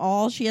work, and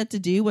all she had to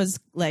do was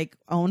like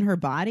own her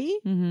body.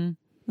 Mm-hmm.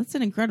 That's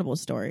an incredible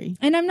story.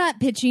 And I'm not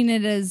pitching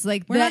it as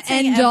like We're the not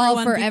saying end all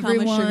everyone for become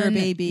everyone. a sugar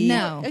baby.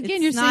 No.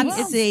 Again, It's you're not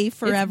saying safe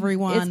for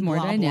everyone. It's more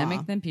blah, dynamic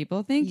blah. than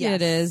people think Yes,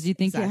 it is. You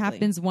think exactly. it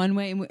happens one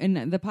way.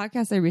 And the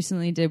podcast I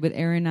recently did with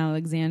Aaron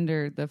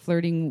Alexander, the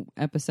flirting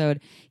episode,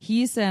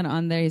 he said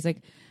on there, he's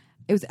like,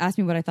 it was asked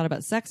me what I thought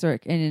about sex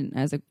work, and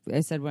I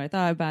said what I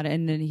thought about it,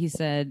 and then he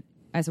said,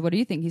 I said, what do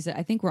you think? He said,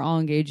 I think we're all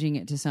engaging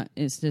it to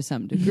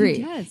some degree.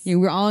 Yes. You know,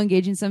 we're all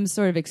engaging some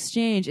sort of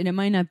exchange, and it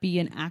might not be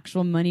an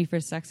actual money for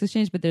sex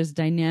exchange, but there's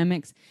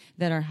dynamics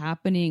that are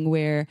happening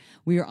where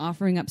we are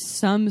offering up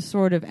some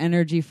sort of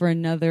energy for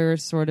another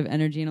sort of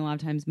energy, and a lot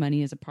of times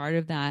money is a part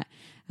of that.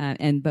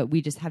 But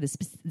we just have this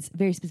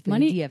very specific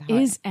Money idea of how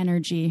is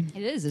energy.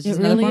 it is. It's It just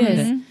another really form of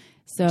is. it.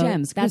 So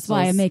Gems, that's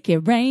why I crystals. make it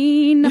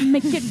rain. I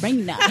make it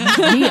rain now.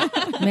 Yeah.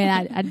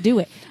 Man, I do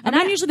it. And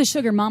I'm usually the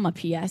sugar mama,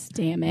 P.S.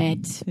 Damn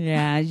it.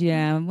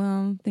 Yeah.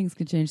 Well, things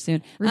could change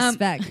soon.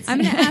 Respect. I'm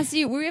going to ask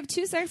you. We have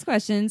 2 sex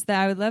questions that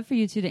I would love for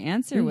you two to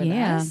answer with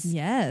us.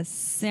 Yes.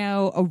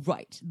 So,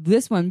 right,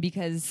 this one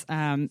because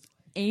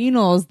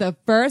anal's the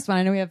first one.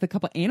 I know we have a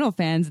couple anal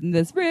fans in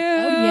this room.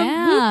 Oh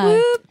yeah. Whoop,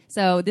 whoop.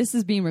 So this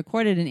is being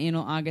recorded in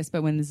Anal August,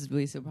 but when this is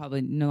released, it'll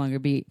probably no longer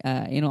be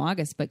Anal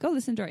August. But go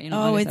listen to our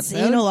Anal August it's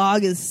episode. anal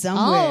August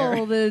somewhere.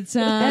 All the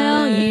All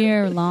time.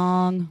 year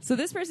long. So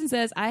this person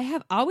says, I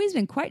have always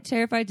been quite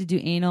terrified to do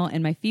anal,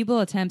 and my feeble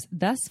attempts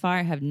thus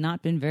far have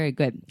not been very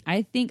good.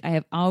 I think I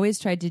have always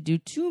tried to do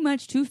too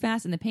much too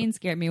fast, and the pain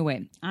scared me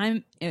away.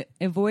 I'm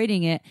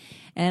avoiding it,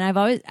 and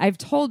I've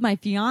told my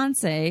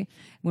fiance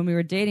when we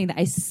were dating that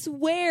I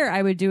swear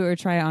I would do it or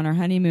try it on our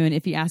honeymoon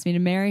if he asked me to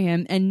marry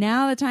him, and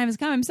now the time has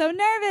come. I'm so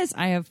nervous.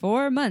 I have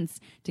 4 months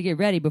to get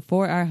ready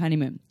before our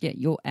honeymoon. Get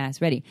your ass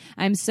ready.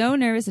 I'm so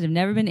nervous that I've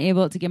never been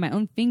able to get my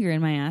own finger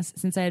in my ass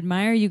since I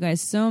admire you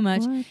guys so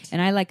much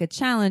and I like a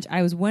challenge.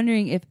 I was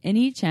wondering if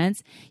any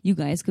chance you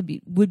guys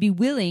would be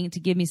willing to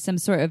give me some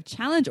sort of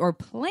challenge or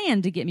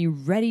plan to get me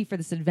ready for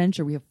this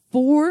adventure. We have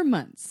 4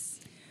 months.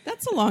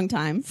 That's a long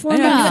time. 4 Yeah,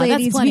 months, that's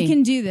ladies. plenty. We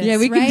can do this. Yeah,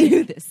 we right? can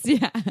do this.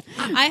 Yeah.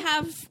 I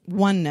have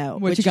one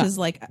note, What you which got? is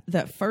like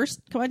the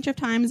first bunch of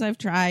times I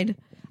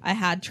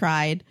had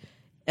tried,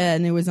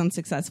 and it was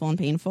unsuccessful and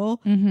painful.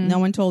 No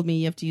one told me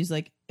you have to use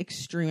like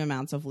extreme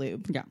amounts of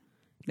lube. Yeah.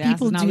 The ass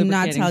People is not do not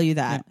lubricating. tell you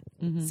that.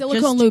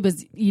 Silicone Just- lube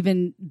is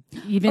even Oh,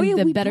 yeah,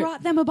 the we better.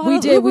 brought them a bottle We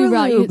of did. We Uber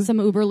brought you lube. some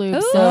Uber lube.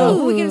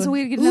 Oh, So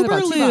we get another Uber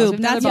bottle, 2 bottles. lube.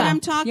 Another That's what bottle. I'm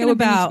talking Yeah, we'll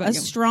bring about. you A back.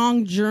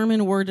 strong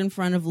German word in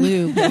front of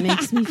lube that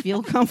makes me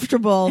feel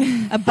comfortable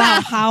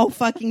about how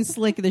fucking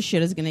slick this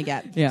shit is going to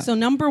get. Yeah. So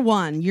number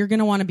 1, you're going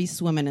to want to be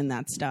swimming in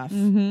that stuff.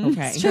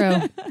 Okay.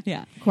 true.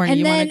 Yeah. Courtney, And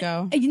you then, want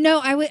to go? you know,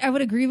 I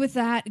would agree with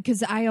that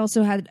because I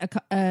also had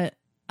a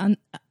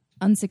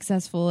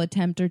unsuccessful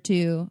attempt or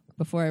 2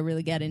 before I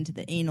really got into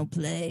the anal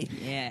play.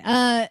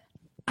 Yeah.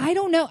 I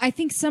don't know. I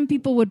think some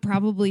people would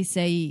probably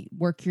say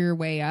work your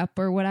way up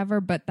or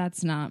whatever, but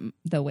that's not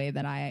the way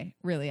that I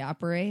really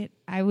operate.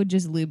 I would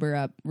just lube her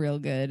up real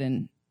good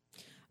and.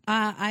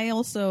 I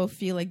also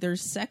feel like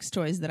there's sex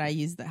toys that I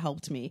use that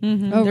helped me.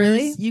 Oh,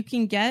 really? You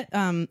can get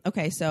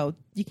so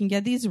you can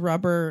get these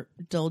rubber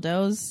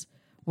dildos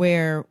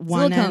where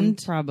one Silicone,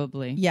 end,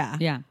 probably. Yeah.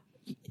 Yeah.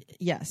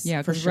 yes,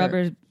 Yeah, for because sure.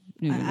 rubber.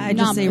 I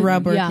just say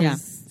rubber. Yeah. Yeah.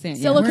 'cause- Same,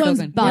 yeah. Silicone's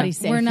Silicone. body Yeah.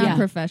 safe. We're not yeah.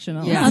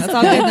 professionals. Yeah, that's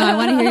all good. No, I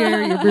want to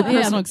hear your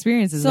personal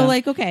experiences. So though.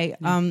 like, okay,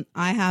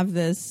 I have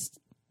this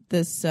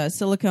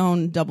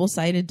silicone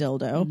double-sided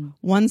dildo.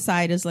 One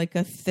side is like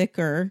a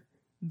thicker,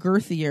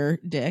 girthier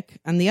dick,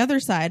 and the other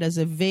side is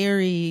a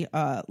very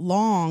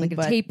long, Like a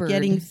but tapered.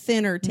 getting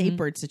thinner,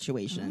 tapered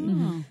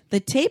situation. The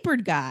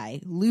tapered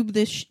guy, lube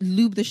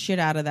the shit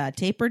out of that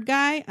tapered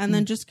guy, and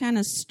then just kind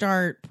of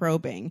start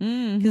probing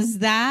because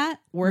that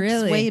works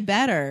Really? way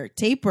better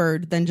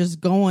tapered than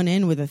just going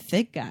in with a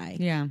thick guy.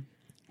 yeah.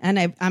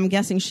 And I'm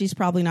guessing she's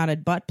probably not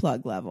at butt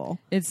plug level.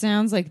 It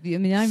sounds like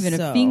not even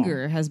So- a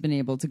finger has been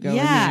able to go. in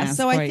the Yeah, ass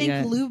so I quite think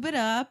yet. lube it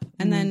up,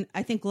 and then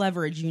I think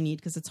leverage you need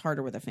because it's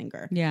harder with a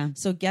finger. Yeah.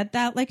 So get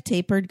that like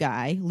tapered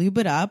guy, lube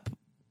it up,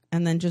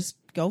 and then just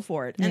go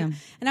for it. And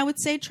I would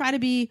say try to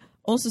be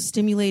also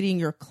stimulating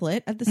your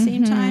clit at the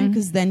same time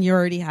because then you're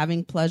already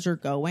having pleasure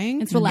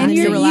going. It's And relaxing.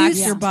 you You're relax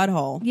used- your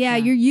butthole. Yeah,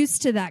 you're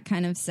used to that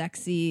kind of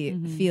sexy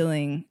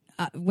feeling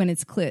when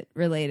it's clit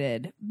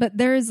related, but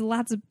there is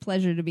lots of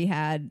pleasure to be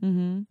had.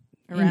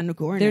 Around the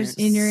corner. There's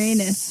in your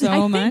anus. so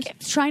I much. think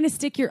trying to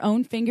stick your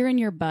own finger in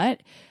your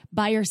butt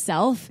by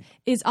yourself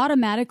is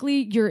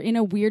automatically you're in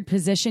a weird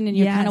position and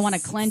you Yes. kind of want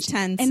to clench It's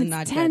tense and and it's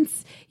not good.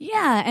 tense.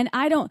 Yeah, and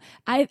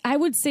I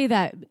would say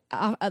that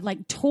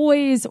like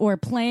toys or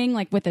playing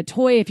like with a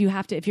toy, if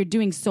you're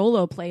doing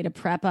solo play to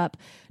prep up,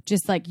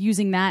 just like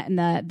using that in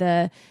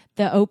the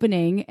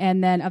opening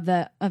and then of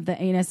the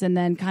anus, and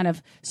then kind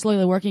of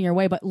slowly working your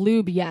way. But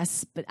lube,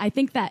 yes. But I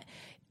think that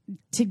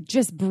to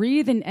just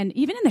breathe and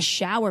even in the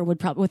shower would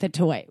probably with a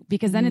toy,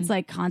 because then it's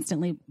like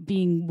constantly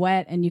being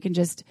wet and you can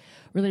just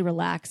really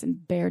relax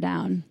and bear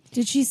down.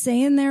 Did she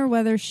say in there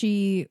whether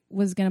she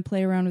was going to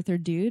play around with her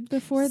dude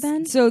before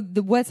then? So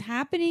what's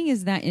happening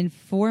is that in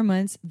 4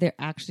 months, they're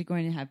actually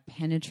going to have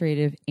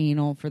penetrative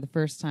anal for the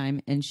first time.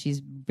 And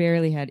she's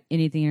barely had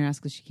anything in her ass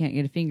because she can't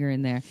get a finger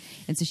in there.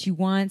 And so she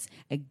wants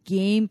a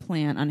game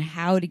plan on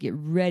how to get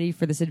ready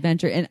for this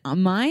adventure. And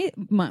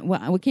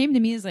what came to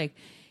me is like,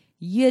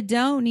 you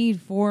don't need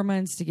 4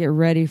 months to get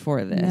ready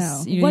for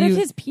this. No. What if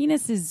his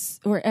penis is,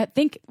 or I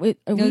think, sorry,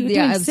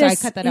 I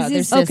cut that out.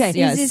 There's okay.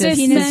 Is his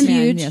penis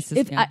huge?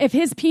 If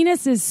his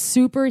penis is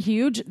super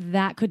huge,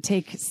 that could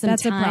take some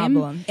That's time. a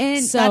problem.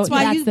 And So that's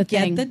why you the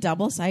get thing. the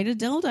double-sided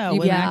dildo. You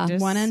With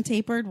practice. one end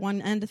tapered,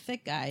 one end a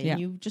thick guy. Yeah. And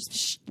you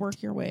just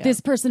work your way up.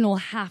 This person will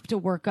have to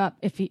work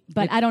up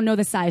but I don't know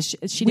the size.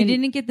 We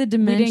didn't get the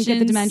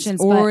dimensions,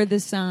 or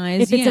the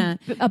size. if it's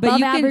above but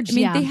you average, can, I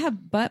mean, yeah. they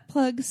have butt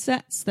plug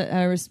sets that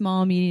are small,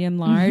 medium,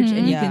 large,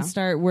 and you Yeah. can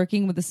start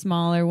working with the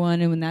smaller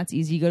one. And when that's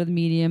easy, you go to the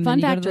medium. Fun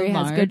then you Factory go to the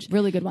has large.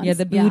 really good ones. Yeah,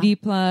 the booty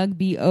plug,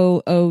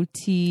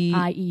 BOOTIE.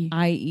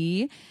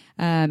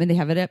 And they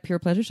have it at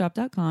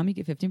purepleasureshop.com. You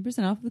get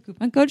 15% off with the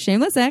coupon code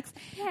ShamelessX.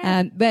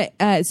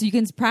 So you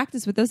can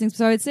practice with those things.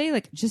 So I would say,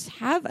 like, just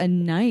have a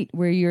night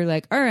where you're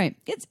like, all right,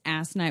 it's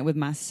ass night with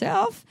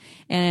myself,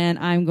 and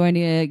I'm going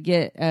to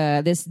get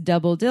this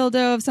double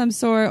dildo of some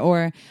sort,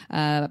 or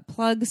a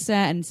plug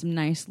set and some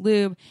nice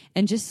lube,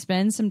 and just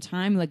spend some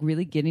time like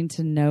really getting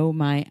to know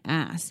my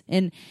ass.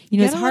 And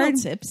it's hard.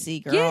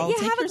 Tipsy, girl. Yeah, Take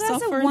have a yourself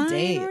glass for of a wine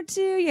date. or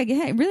two.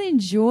 Yeah, really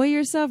enjoy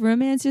yourself,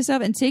 romance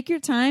yourself, and take your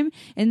time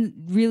and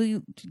really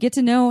get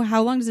to know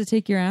how long does it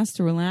take your ass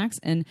to relax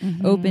and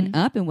open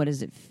up, and what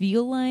does it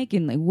feel like,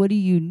 and like what do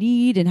you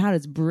need, and how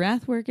does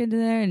breath work into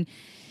there, and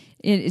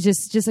it's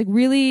just like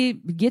really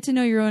get to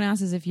know your own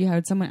ass as if you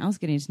had someone else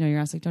getting to know your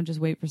ass. Like, don't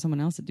just wait for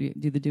someone else to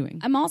do the doing.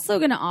 I'm also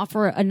going to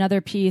offer another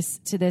piece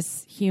to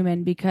this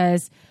human,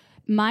 because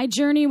my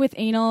journey with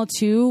anal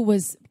too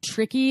was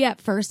tricky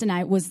at first, and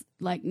I was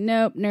like,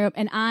 nope.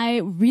 And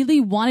I really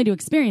wanted to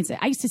experience it.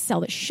 I used to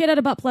sell the shit out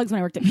of butt plugs when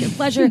I worked at Pure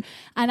Pleasure.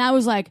 And I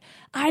was like,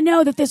 I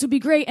know that this would be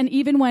great. And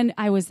even when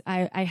I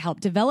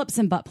helped develop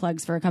some butt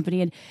plugs for a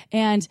company,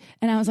 and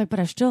I was like, but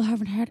I still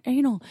haven't had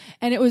anal.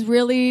 And it was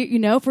really,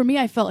 for me,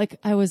 I felt like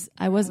I was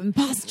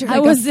imposter. I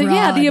was,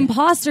 the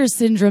imposter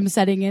syndrome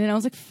setting in. And I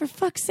was like, for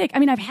fuck's sake. I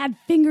mean, I've had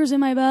fingers in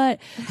my butt,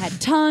 had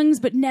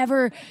tongues, but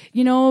never,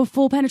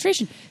 full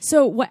penetration.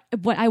 So what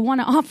I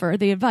want to offer,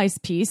 the advice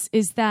piece,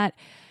 is that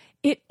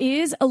it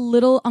is a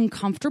little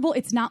uncomfortable.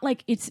 It's not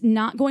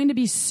going to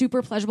be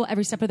super pleasurable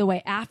every step of the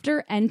way.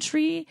 After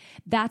entry,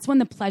 that's when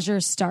the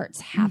pleasure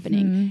starts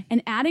happening.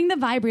 And adding the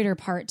vibrator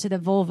part to the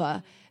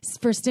vulva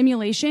for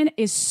stimulation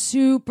is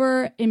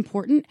super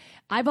important.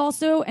 I've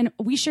also, and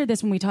we shared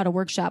this when we taught a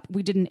workshop.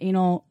 We did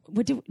it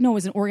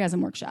was an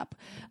orgasm workshop.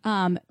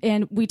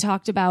 And we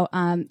talked about,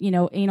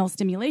 anal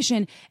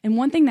stimulation. And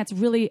one thing that's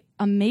really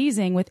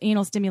amazing with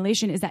anal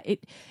stimulation is that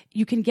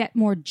you can get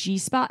more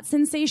G-spot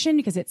sensation,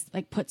 because it's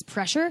like puts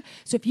pressure.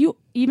 So if you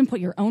even put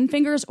your own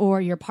fingers,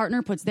 or your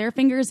partner puts their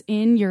fingers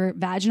in your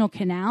vaginal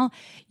canal,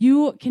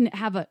 you can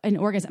have an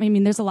orgasm. I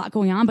mean, there's a lot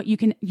going on, but you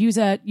can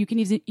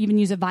even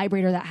use a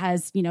vibrator that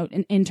has,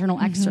 an internal,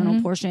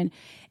 external portion.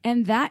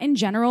 And that in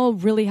general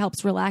really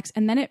helps relax.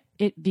 And then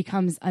it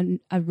becomes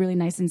a really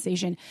nice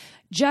sensation.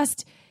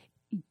 Just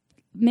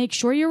make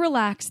sure you're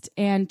relaxed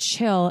and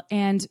chill,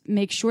 and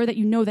make sure that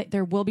that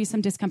there will be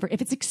some discomfort.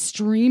 If it's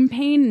extreme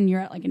pain and you're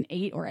at like an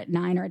 8 or at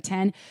 9 or a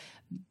 10,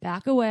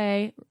 back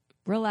away,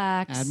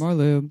 relax, Add more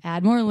lube,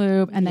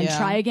 and then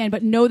try again.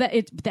 But know that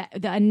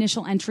the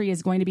initial entry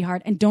is going to be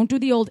hard, and don't do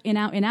the old in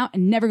out,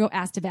 and never go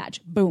ass to vag.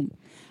 Boom.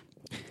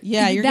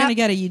 Yeah, you're going to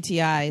get a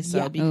UTI,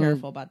 so be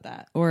careful about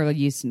that. or a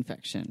yeast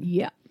infection.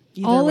 Yeah.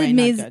 All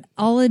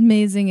All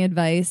amazing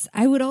advice.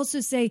 I would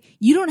also say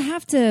you don't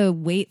have to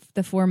wait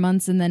the 4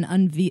 months and then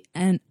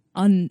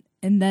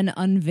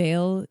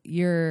unveil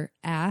your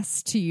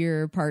ass to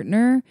your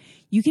partner.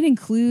 You can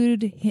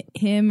include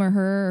him or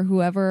her or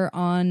whoever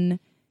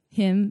on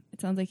him. It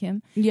sounds like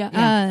him.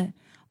 Yeah.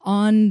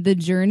 On the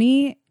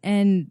journey,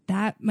 and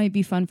that might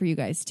be fun for you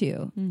guys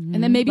too.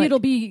 And then maybe it'll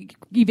be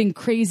even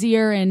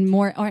crazier and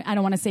more, or I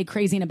don't want to say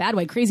crazy in a bad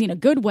way, crazy in a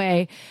good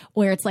way,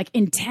 where it's like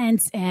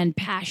intense and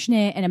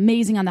passionate and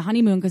amazing on the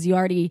honeymoon, because you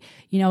already,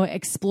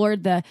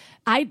 explored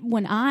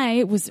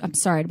I'm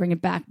sorry to bring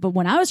it back, but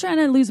when I was trying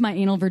to lose my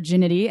anal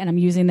virginity, and I'm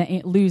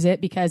using lose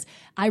it because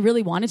I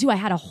really wanted to, I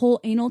had a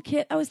whole anal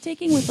kit I was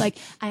taking with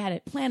I had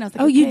it planned. I was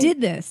like, you did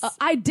this.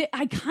 I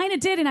kind of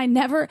did. And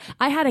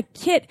I had a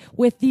kit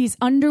with these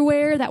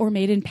underwear that were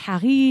made in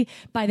Paris pussy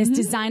by this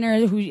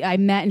designer who I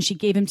met, and she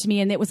gave him to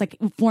me, and it was like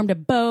formed a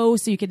bow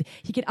so he could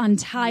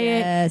untie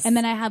it. And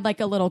then I had like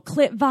a little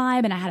clit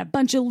vibe, and I had a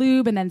bunch of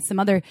lube, and then some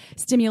other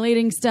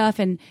stimulating stuff,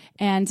 and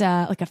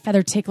like a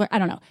feather tickler. I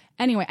don't know.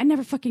 Anyway, I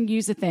never fucking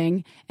used a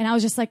thing, and I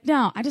was just like,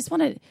 no, I just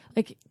want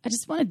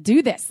to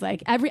do this.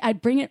 Like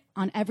I'd bring it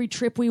on every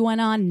trip we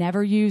went on.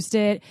 Never used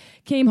it.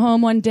 Came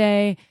home one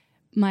day,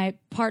 my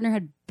partner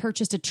had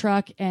purchased a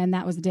truck, and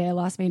that was the day I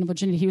lost my anal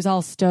virginity. He was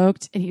all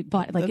stoked, and he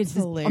bought like it's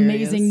this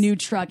amazing new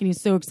truck, and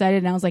he's so excited.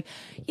 And I was like,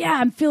 yeah,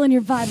 I'm feeling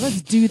your vibe.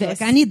 Let's do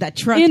this. Like, I need that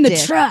truck in dick.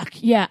 the truck.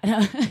 Yeah,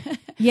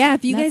 yeah.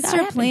 If you guys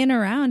start happened. playing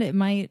around, it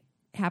might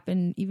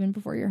happen even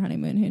before your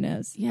honeymoon. Who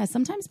knows? Yeah,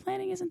 sometimes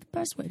planning isn't the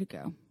best way to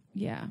go.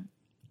 Yeah.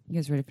 You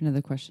guys ready for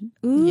another question?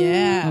 Ooh.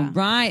 Yeah. All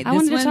right. I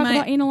wanted to talk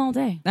about anal all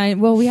day.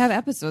 Well, we have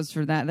episodes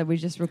for that we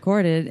just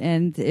recorded,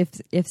 and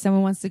if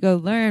someone wants to go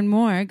learn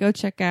more, go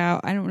check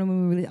out. I don't know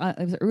when we really.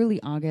 It was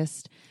early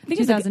August, I think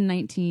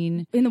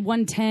 2019, in the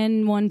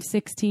 110,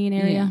 116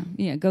 area.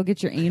 Yeah, go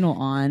get your anal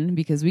on,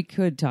 because we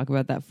could talk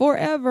about that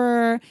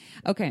forever.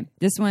 Okay,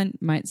 this one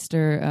might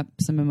stir up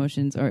some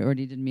emotions, or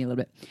already did me a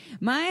little bit.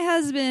 My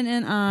husband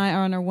and I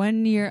are on our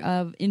 1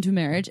 year into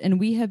marriage, and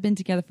we have been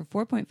together for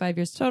 4.5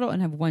 years total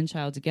and have one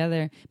child together,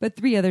 but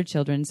 3 other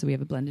children, so we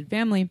have a blended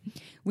family.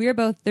 We are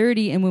both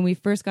 30, and when we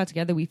first got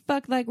together, we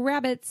fucked like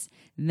rabbits.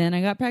 Then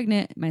I got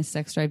pregnant. My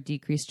sex drive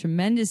decreased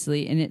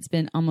tremendously, and it's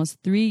been almost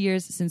 3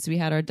 years since we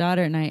had our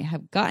daughter, and I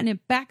have gotten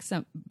it back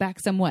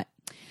somewhat.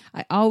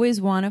 I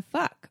always want to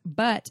fuck,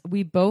 but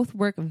we both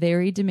work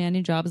very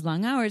demanding jobs,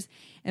 long hours,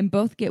 and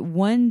both get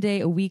 1 day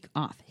a week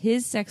off.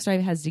 His sex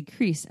drive has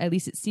decreased, at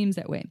least it seems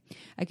that way.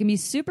 I can be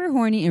super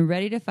horny and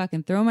ready to fuck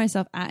and throw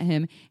myself at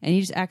him, and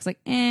he just acts like,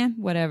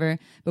 whatever.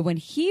 But when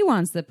he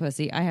wants the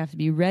pussy, I have to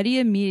be ready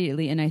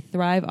immediately, and I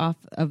thrive off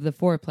of the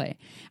foreplay.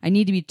 I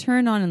need to be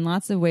turned on in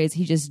lots of ways.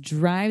 He just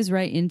drives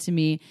right into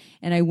me,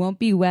 and I won't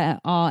be wet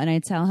at all, and I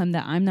tell him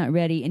that I'm not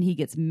ready, and he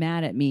gets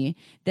mad at me.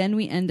 Then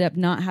we end up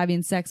not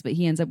having sex, but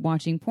he ends up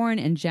watching porn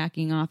and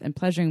jacking off and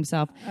pleasuring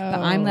himself. But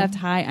I'm left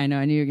high. I know,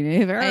 I knew you were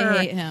going to I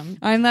hate him.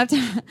 I'm left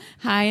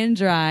high and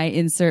dry.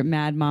 Insert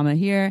mad mama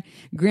here.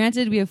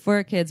 Granted, we have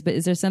 4 kids, but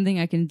is there something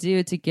I can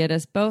do to get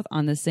us both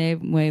on the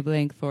same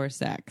wavelength for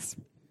sex?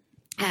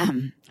 I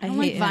don't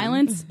like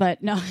violence,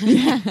 but no.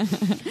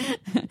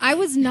 I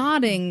was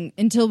nodding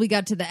until we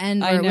got to the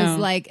end where it was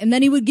like, and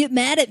then he would get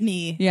mad at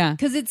me. Yeah.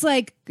 Because it's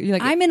like,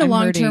 I'm in a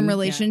long-term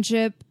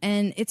relationship,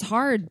 and it's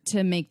hard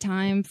to make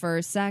time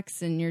for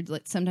sex, and you're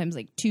like, sometimes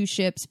like 2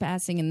 ships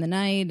passing in the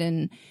night,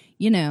 and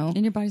and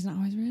your body's not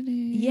always ready.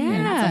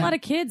 Yeah. That's a lot of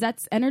kids.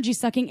 That's energy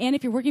sucking. And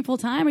if you're working full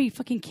time, are you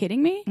fucking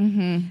kidding me?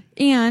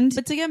 Mm-hmm.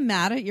 But to get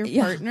mad at your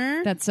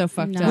partner, that's so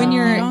fucked up.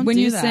 When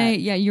you say,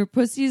 your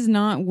pussy's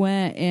not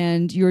wet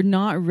and you're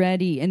not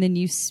ready, and then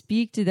you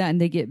speak to that and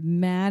they get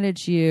mad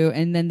at you,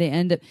 and then they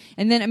end up,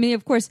 and then, I mean,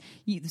 of course,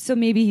 so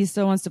maybe he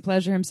still wants to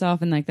pleasure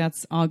himself, and like,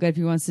 that's all good if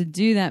he wants to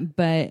do that,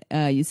 but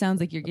it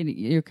sounds like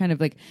you're kind of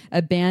like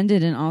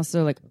abandoned and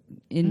also like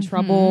in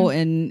trouble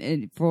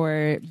and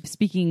for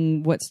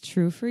speaking what's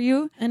true for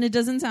you. and it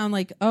doesn't sound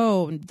like,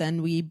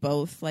 then we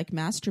both like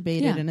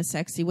masturbated in a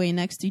sexy way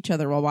next to each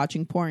other while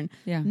watching porn.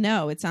 Yeah.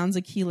 No, it sounds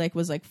like he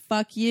was like,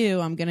 fuck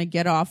you, I'm gonna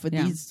get off with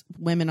these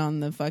women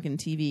on the fucking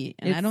TV,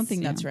 and I don't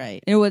think that's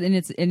right.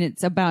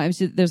 It's about,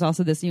 there's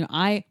also this, when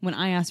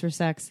I ask for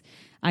sex,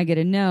 I get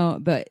a no,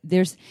 but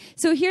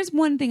so here's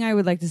one thing I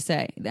would like to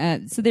say.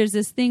 So there's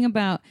this thing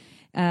about,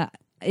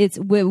 it's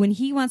when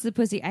he wants the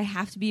pussy, I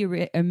have to be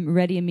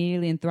ready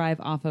immediately and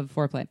thrive off of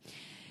foreplay.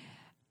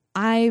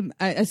 I'm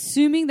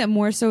assuming that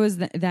more so is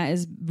that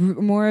is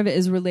more of it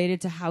is related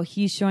to how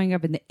he's showing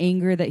up and the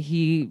anger that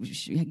he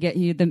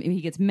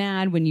gets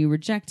mad when you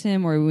reject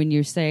him, or when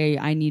you say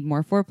I need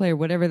more foreplay, or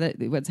whatever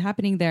what's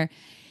happening there,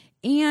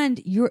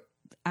 and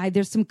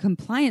there's some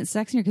compliant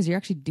sex in here because you're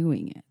actually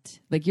doing it.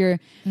 Like you're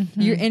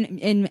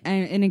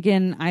and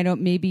again,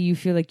 maybe you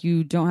feel like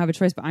you don't have a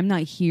choice, but I'm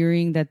not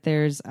hearing that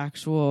there's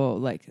actual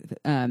like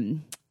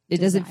it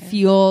doesn't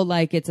feel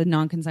like it's a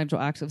non-consensual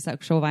act of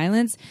sexual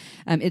violence.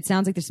 It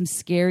sounds like there's some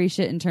scary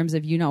shit in terms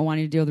of you not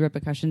wanting to deal with the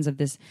repercussions of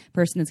this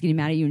person that's getting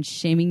mad at you and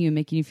shaming you and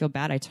making you feel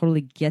bad. I totally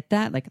get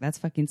that. Like, that's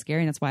fucking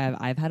scary. And that's why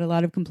I've had a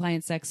lot of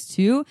compliant sex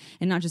too.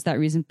 And not just that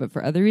reason, but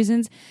for other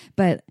reasons.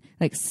 But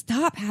like,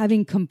 stop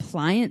having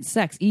compliant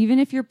sex. Even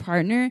if your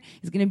partner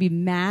is going to be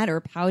mad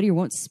or pouty or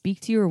won't speak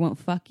to you or won't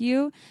fuck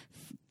you,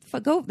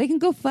 they can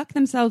go fuck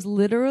themselves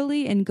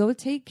literally and go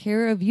take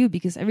care of you,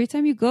 because every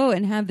time you go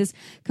and have this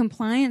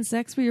compliant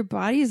sex where your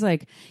body is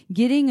like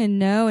getting a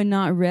no and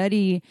not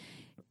ready,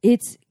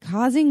 it's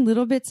causing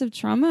little bits of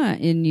trauma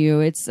in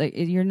you. It's like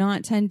you're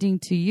not tending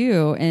to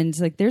you, and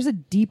like there's a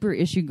deeper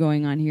issue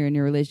going on here in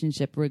your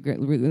relationship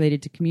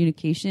related to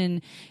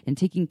communication and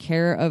taking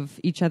care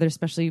of each other,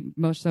 especially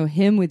most so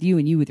him with you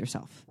and you with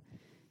yourself.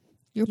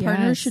 Your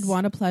partner should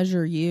want to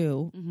pleasure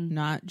you,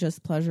 not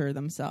just pleasure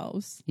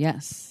themselves.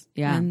 Yes.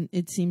 Yeah. And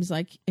it seems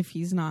like if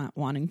he's not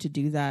wanting to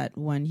do that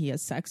when he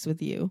has sex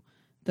with you,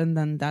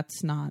 then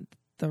that's not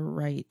the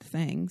right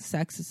thing.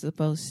 Sex is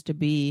supposed to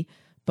be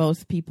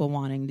both people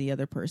wanting the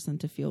other person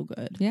to feel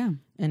good. Yeah.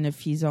 And if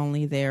he's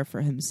only there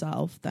for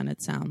himself, then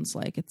it sounds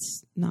like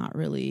it's not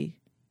really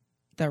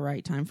the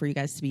right time for you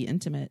guys to be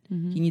intimate.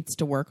 He needs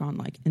to work on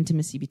like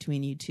intimacy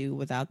between you two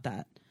without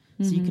that.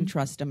 So you can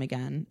trust him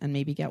again and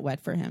maybe get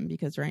wet for him,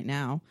 because right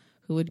now,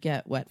 who would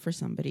get wet for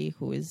somebody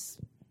who is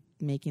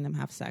making them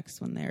have sex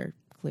when they're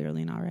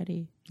clearly not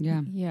ready?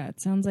 Yeah. Yeah,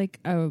 it sounds like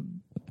a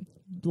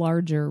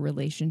larger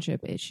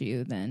relationship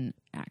issue than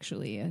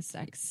actually a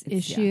sex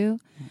issue.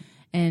 Yeah.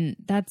 And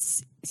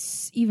that's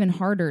even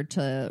harder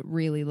to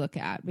really look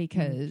at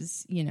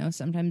because, you know,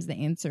 sometimes the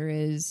answer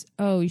is,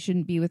 oh, you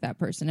shouldn't be with that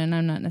person. And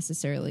I'm not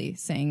necessarily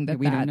saying that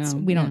we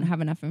don't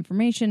have enough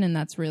information and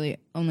that's really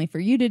only for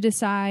you to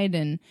decide.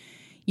 And,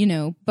 you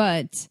know,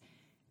 but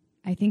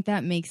I think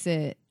that makes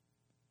it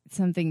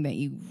something that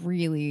you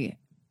really,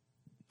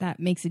 that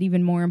makes it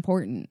even more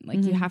important.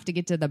 Like you have to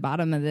get to the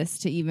bottom of this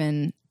to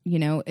even, you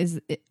know, is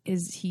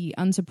he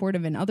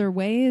unsupportive in other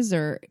ways?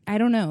 Or I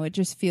don't know. It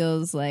just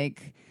feels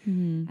like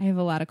I have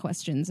a lot of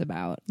questions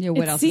about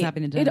what else is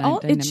happening in the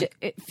dynamic.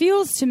 It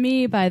feels to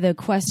me by the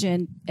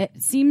question,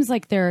 it seems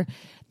like they're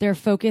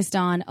focused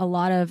on a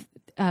lot of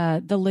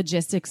the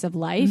logistics of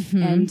life,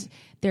 and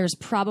there's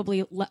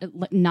probably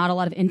not a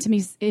lot of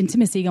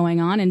intimacy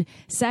going on. And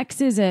sex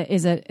is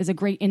a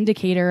great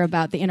indicator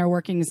about the inner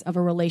workings of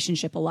a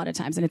relationship a lot of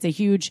times, and it's a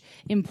huge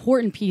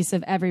important piece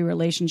of every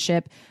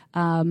relationship.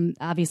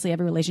 Obviously,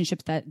 every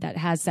relationship that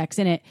has sex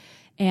in it.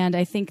 And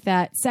I think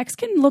that sex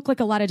can look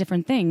like a lot of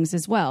different things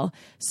as well.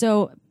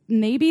 So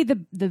maybe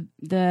some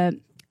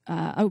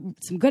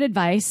good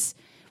advice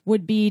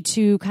would be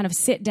to kind of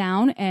sit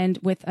down and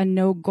with a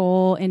no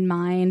goal in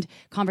mind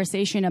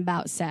conversation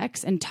about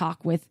sex and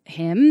talk with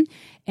him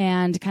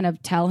and kind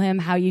of tell him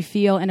how you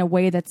feel in a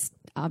way that's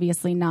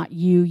obviously not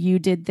you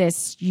did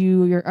this,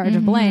 you're to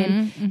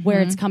blame,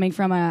 where it's coming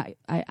from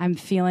I'm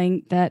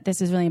feeling that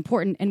this is really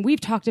important. And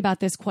we've talked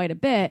about this quite a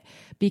bit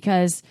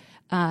because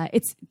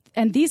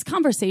and these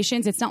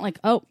conversations, it's not like,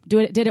 oh,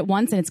 did it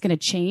once and it's going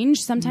to change.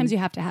 Sometimes you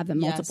have to have them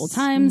multiple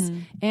times.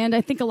 And I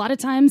think a lot of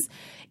times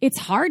it's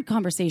hard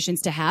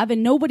conversations to have,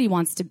 and nobody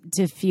wants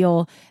to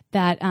feel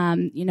that,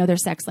 you know, their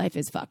sex life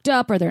is fucked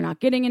up or they're not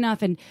getting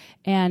enough. And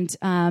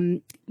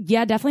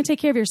yeah, definitely take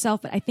care of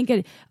yourself. But I think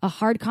a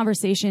hard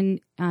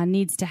conversation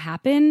needs to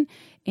happen.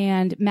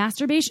 And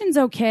masturbation's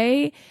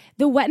okay.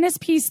 The wetness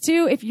piece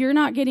too, if you're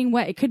not getting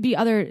wet,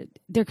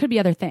 there could be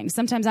other things.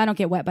 Sometimes I don't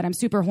get wet, but I'm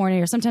super horny,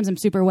 or sometimes I'm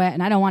super wet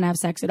and I don't want to have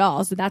sex at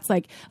all. So that's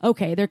like,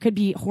 okay, there could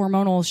be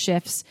hormonal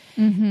shifts.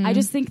 I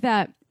just think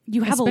that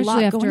you have especially a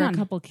lot after going on. A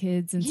couple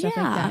kids and stuff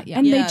like that. Yeah.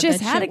 And they just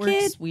had a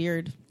kid.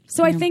 Weird.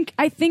 So I think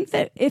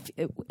that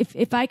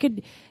if I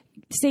could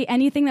say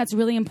anything that's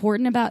really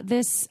important about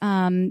this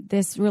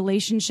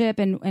relationship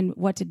and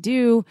what to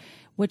do,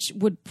 which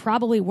would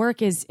probably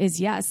work is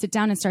sit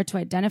down and start to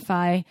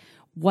identify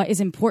what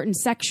is important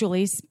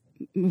sexually,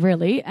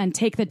 really, and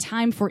take the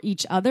time for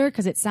each other,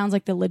 because it sounds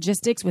like the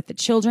logistics with the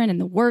children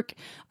and the work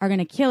are going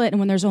to kill it. And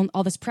when there's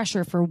all this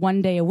pressure for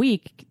one day a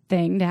week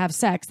thing to have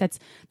sex,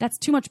 that's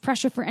too much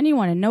pressure for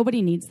anyone, and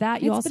nobody needs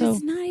that. But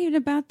it's not even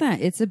about that.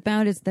 It's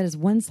about that is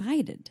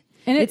one-sided.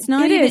 And it's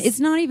not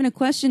even a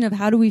question of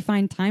how do we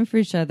find time for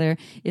each other.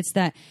 It's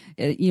that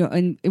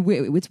and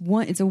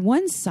it's a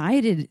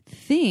one-sided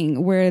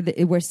thing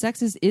where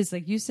sex is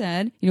like you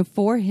said,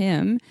 for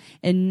him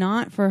and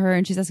not for her.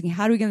 And she's asking,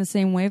 how do we get on the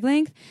same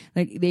wavelength?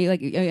 And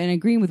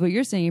agreeing with what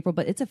you're saying, April.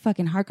 But it's a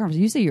fucking hard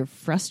conversation. You say you're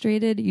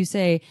frustrated. You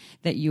say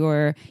that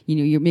you're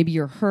maybe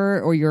you're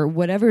hurt or you're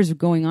whatever is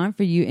going on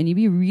for you, and you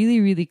be really,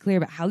 really clear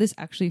about how this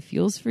actually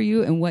feels for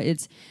you and what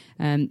it's.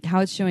 How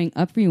it's showing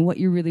up for you and what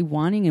you're really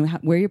wanting and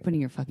where you're putting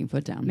your fucking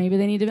foot down. Maybe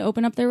they need to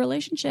open up their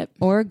relationship.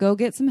 Or go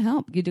get some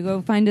help. You to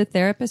go find a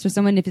therapist or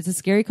someone. If it's a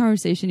scary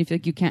conversation, you feel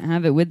like you can't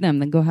have it with them,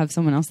 then go have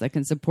someone else that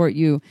can support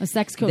you. A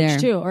sex coach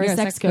too, or a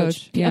sex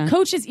coach. Yeah. A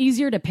coach is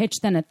easier to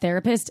pitch than a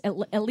therapist,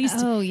 at least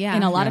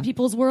in a lot of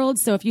people's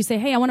worlds. So if you say,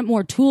 hey, I want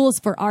more tools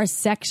for our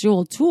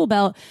sexual tool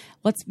belt,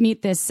 let's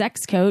meet this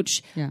sex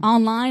coach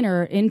online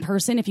or in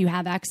person if you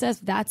have access.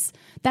 That's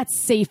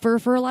safer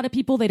for a lot of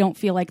people. They don't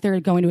feel like they're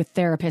going to a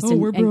therapist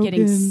and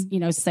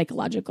getting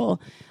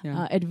psychological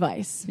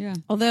advice. Yeah.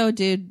 Although,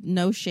 dude,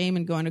 no shame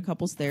in going to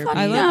couples therapy.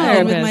 I love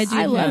it. With my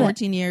dude for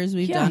 14 years,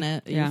 we've done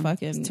it. Yeah. You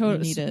fucking you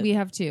need it. We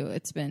have too.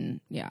 It's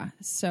been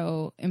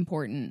so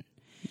important.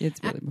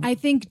 It's really important. I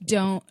think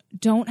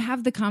don't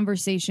have the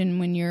conversation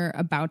when you're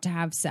about to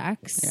have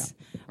sex.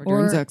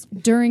 Or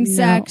during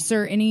sex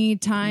or any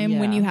time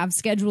when you have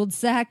scheduled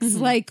sex.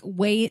 Like,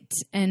 wait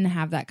and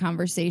have that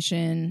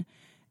conversation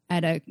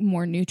at a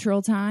more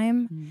neutral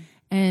time.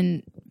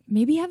 And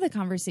maybe have the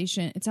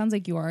conversation, it sounds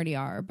like you already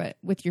are, but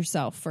with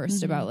yourself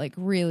first about like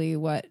really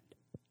what,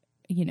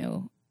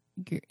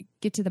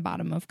 get to the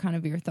bottom of kind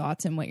of your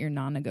thoughts and what your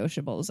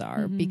non-negotiables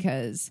are,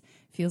 because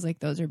it feels like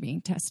those are being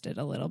tested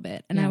a little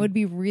bit. And I would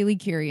be really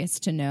curious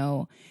to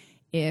know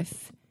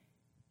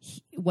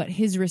what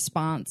his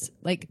response,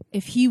 like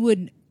if he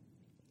would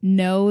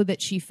know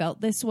that she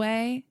felt this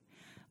way,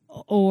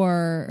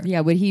 Or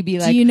would he be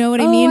like, do you know what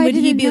I "Oh, mean? I Would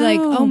he didn't be like,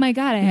 know." oh my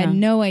God, I had Yeah.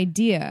 no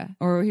idea?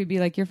 Or he'd be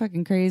like, you're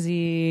fucking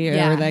crazy,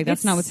 Yeah. or like,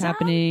 that's It not what's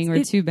happening, or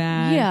sounds- too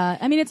bad. Yeah,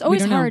 I mean, it's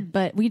always don't know. hard,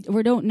 but we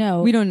don't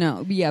know. We don't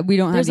know. Yeah, we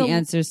don't There's have the a-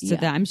 answers to yeah.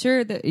 that. I'm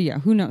sure that,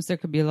 who knows? There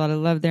could be a lot of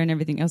love there, and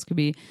everything else could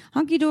be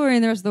hunky-dory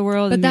in the rest of the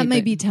world. But and that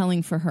might be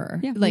telling for her.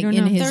 Yeah, we like don't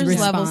in know. his There's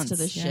response. levels to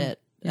this shit.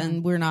 Yeah.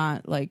 And we're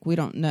not like, we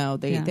don't know.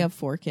 They Yeah. have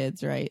 4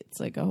 kids, right? It's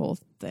like a whole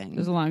thing.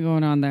 There's a lot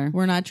going on there.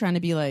 We're not trying to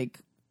be like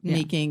Yeah.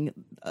 making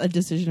a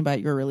decision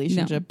about your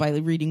relationship by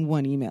reading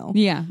one email.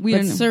 Yeah, we But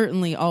don't know.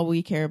 certainly all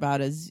we care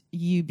about is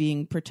you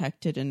being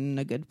protected and in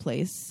a good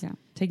place. Yeah,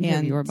 taking care of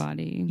And- your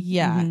body.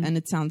 Yeah. Mhm. And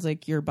it sounds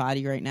like your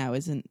body right now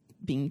isn't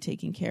being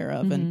taken care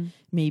of. Mm-hmm. And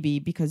maybe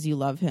because you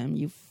love him,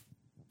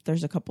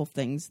 there's a couple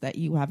things that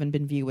you haven't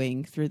been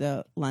viewing through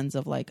the lens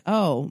of like,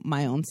 oh,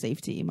 my own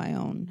safety, my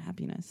own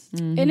happiness.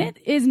 And it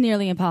is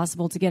nearly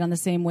impossible to get on the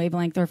same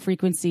wavelength or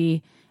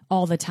frequency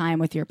all the time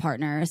with your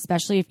partner,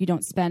 especially if you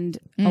don't spend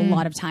a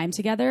lot of time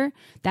together.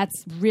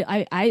 That's real.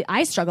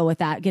 I struggle with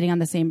that, getting on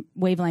the same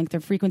wavelength or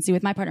frequency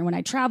with my partner when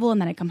I travel,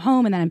 and then I come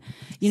home, and then I'm,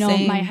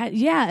 Same. my head,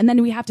 and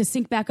then we have to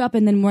sync back up,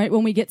 and then right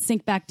when we get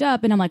synced back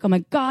up, and I'm like, oh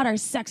my God, our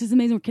sex is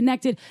amazing, we're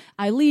connected.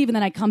 I leave, and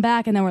then I come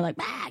back, and then we're like,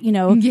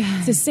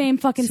 it's the same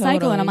fucking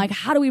cycle, and I'm like,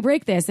 how do we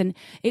break this? And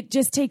it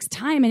just takes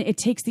time, and it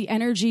takes the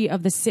energy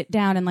of the sit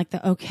down and like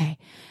okay,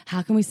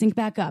 how can we sync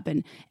back up?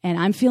 And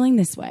I'm feeling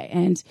this way,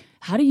 and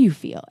how do you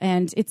feel?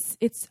 And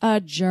it's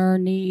a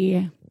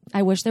journey.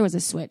 I wish there was a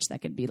switch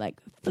that could be like,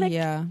 flick.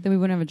 Yeah. Then we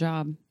wouldn't have a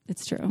job.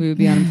 It's true. We would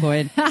be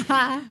unemployed.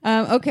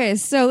 Okay,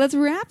 so let's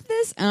wrap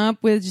this up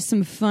with just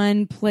some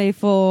fun,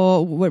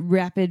 playful,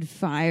 rapid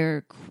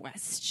fire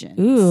questions.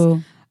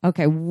 Ooh.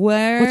 Okay,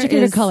 What's your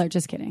favorite color?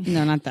 Just kidding.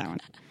 No, not that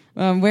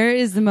one. Where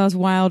is the most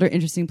wild or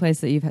interesting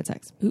place that you've had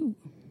sex? Ooh.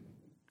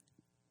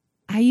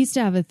 I used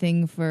to have a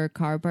thing for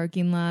car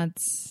parking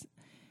lots.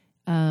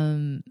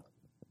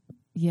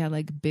 Yeah,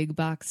 like big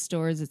box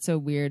stores. It's so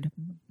weird.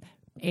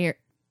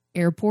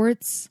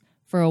 Airports.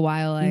 For a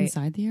while,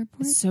 Inside the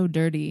airport? it's so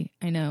dirty.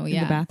 I know. In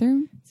Yeah, the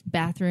bathroom?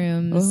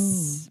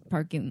 bathrooms,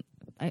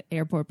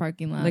 airport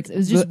parking lots. It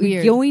was just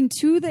weird. Going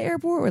to the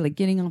airport or like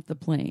getting off the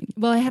plane?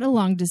 Well, I had a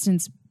long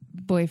distance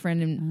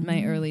boyfriend in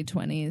my early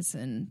 20s,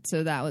 and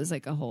so that was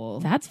like a whole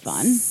That's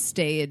fun.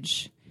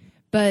 stage.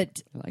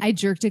 But like I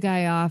jerked a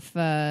guy off.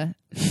 Same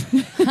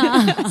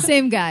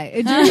guy.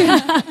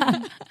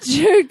 I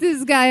jerked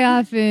this guy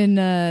off in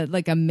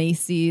like a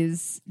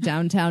Macy's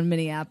downtown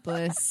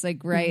Minneapolis. Like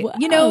right, Wow.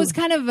 it was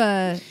kind of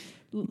a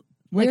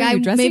Where, like I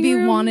your dressing maybe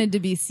room? wanted to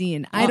be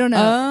seen. I don't know.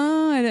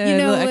 Oh,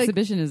 like,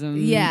 exhibitionism.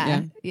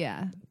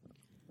 yeah.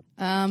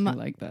 I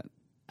like that.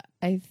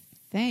 I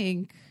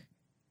think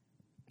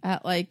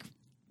at like,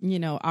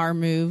 our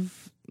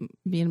move,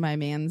 me and my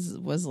man's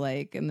was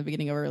like in the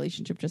beginning of our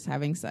relationship, just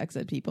having sex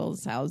at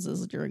people's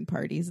houses during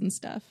parties and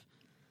stuff.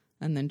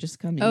 And then just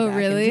coming Oh, back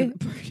really? into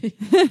the party.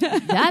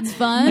 That's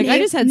fun. Like, I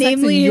just had sex in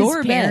namely your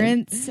his bed.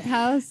 parents'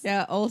 house.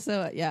 Yeah.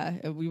 Also,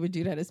 we would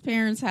do it at his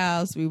parents'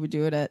 house. We would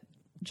do it at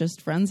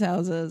just friends'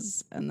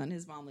 houses. And then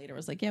his mom later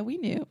was like, yeah, we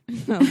knew.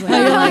 I was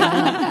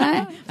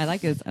like, I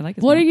like it.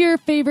 What are your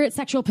favorite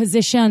sexual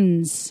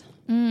positions?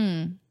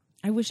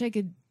 I wish I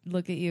could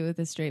look at you with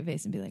a straight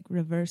face and be like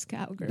reverse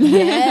cowgirl.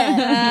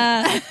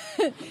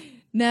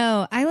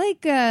 No, I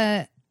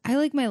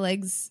like my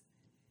legs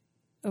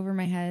over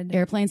my head.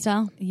 Airplane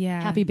style? Yeah,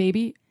 Happy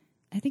baby?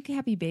 I think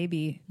happy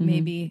baby.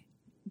 Maybe.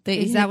 they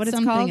Is that hit what it's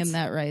something called? in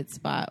that right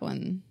spot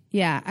when.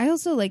 Yeah, I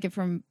also like it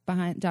from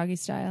behind, doggy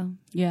style.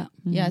 Yeah.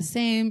 Yeah,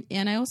 same.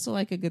 And I also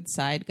like a good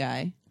side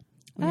guy.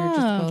 When you're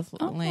Oh. just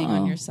both laying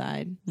on your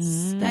side. I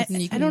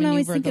And you can don't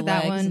always maneuver think the of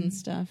that legs one. and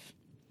stuff.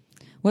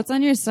 What's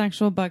on your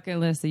sexual bucket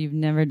list that you've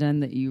never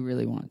done that you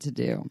really want to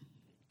do?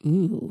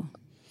 Ooh.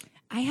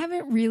 I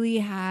haven't really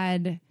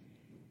had.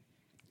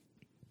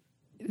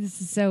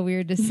 This is so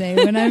weird to say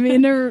when I'm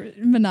in a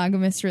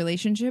monogamous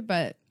relationship,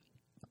 but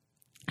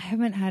I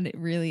haven't had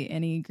really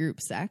any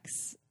group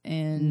sex.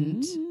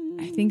 And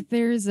I think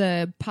there's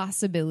a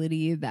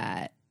possibility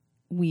that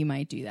we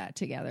might do that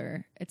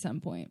together at some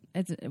point.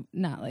 It's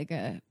not like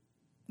a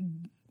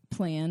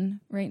plan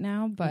right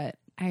now, but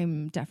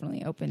I'm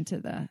definitely open to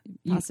the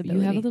possibility.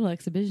 You have a little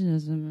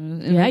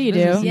exhibitionism. Yeah, you do.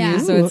 exhibitionism, Yeah.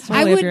 so it's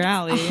I totally up would your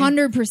alley.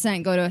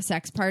 100% go to a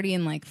sex party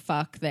and like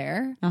fuck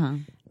there. Uh-huh.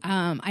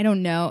 I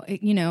don't know.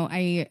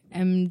 I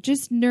am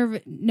just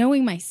nervous,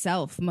 knowing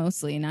myself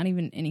mostly, not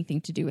even anything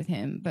to do with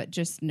him, but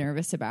just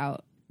nervous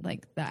about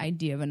like the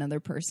idea of another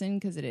person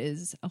because it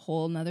is a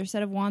whole nother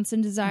set of wants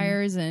and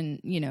desires,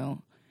 and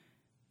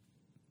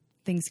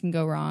things can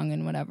go wrong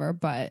and whatever.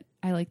 But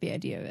I like the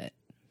idea of it.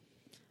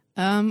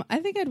 I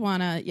think I'd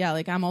want to,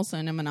 like I'm also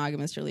in a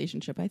monogamous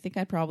relationship. I think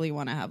I'd probably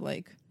want to have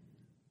like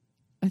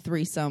a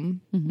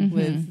threesome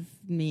with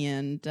me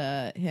and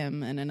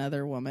him and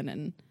another woman.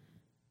 And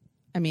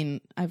I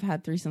mean, I've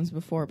had threesomes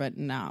before, but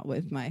not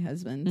with my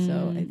husband.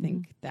 So I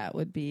think that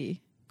would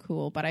be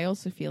cool. But I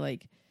also feel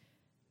like,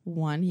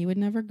 one, he would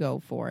never go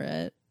for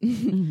it.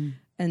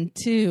 And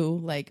two,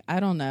 like, I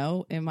don't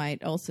know, it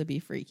might also be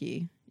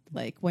freaky.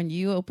 Like when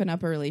you open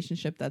up a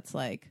relationship that's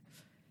like,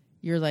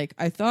 you're like,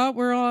 I thought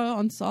we're all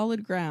on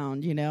solid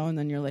ground, you know, and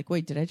then you're like,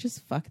 wait, did I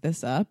just fuck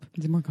this up?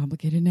 Is it more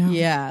complicated now?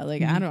 Yeah,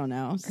 like I don't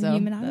know. So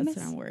you monogamous?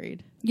 that's what I'm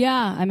worried.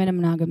 Yeah, I'm in a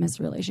monogamous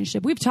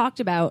relationship. We've talked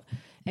about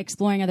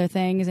exploring other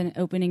things and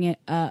opening it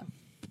up.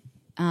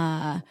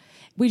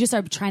 We just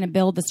are trying to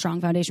build the strong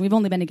foundation. We've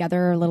only been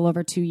together a little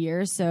over 2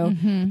 years, so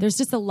there's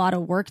just a lot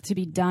of work to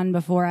be done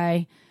before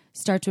I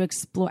start to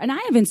explore. And I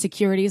have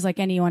insecurities like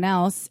anyone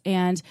else,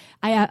 and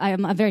I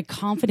am a very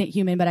confident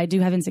human, but I do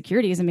have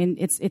insecurities. I mean,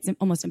 it's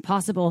almost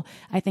impossible,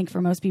 I think,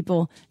 for most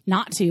people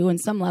not to in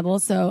some level.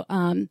 So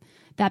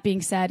that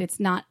being said, it's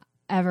not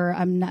ever,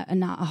 I'm not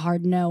a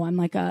hard no. I'm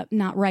like a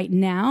not right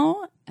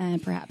now,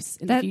 and perhaps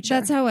in the future.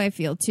 That's how I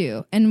feel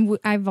too. And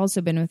I've also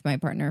been with my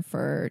partner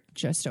for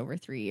just over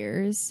 3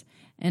 years,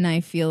 and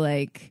I feel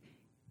like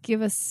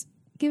give us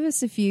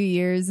a few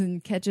years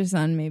and catch us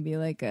on maybe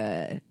like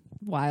a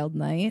wild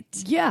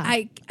night. Yeah.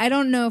 I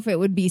don't know if it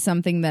would be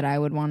something that I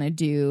would want to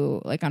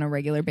do like on a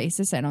regular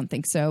basis. I don't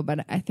think so,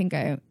 but I think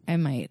I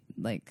might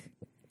like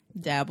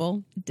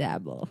Dabble.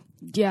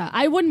 Yeah,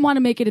 I wouldn't want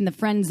to make it in the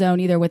friend zone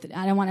either.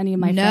 I don't want any of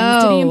my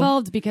friends to be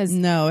involved because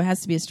No, it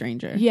has to be a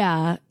stranger.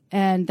 yeah,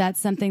 and that's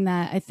something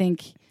that I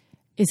think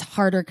is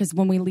harder because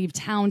when we leave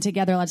town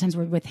together, a lot of times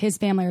we're with his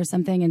family or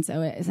something, and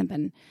so it hasn't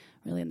been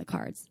really in the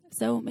cards.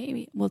 So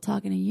maybe we'll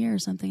talk in a year or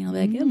something, and I'll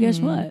be like, oh, guess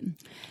what?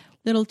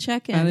 Little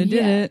check-in. Finally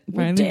did it.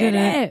 Finally did it.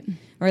 it. All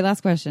right,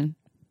 last question.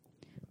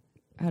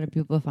 How do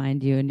people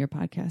find you and your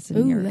podcast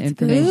and your that's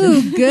information?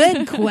 Ooh,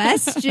 good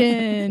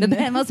question.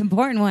 The most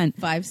important one.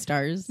 5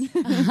 stars.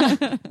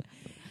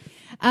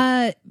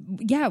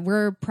 Yeah,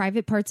 we're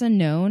Private Parts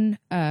Unknown.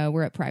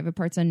 We're at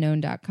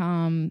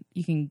privatepartsunknown.com.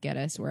 You can get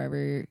us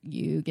wherever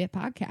you get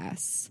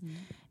podcasts.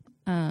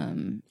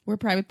 We're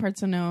Private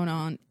Parts Unknown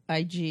on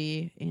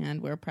IG,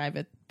 and we're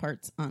Private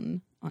Parts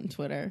on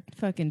Twitter.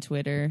 Fucking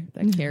Twitter,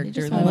 that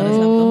character. Just won't let us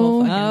have the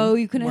whole fucking Oh,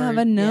 you couldn't have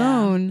word. a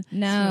known.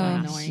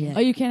 No, It's really annoying.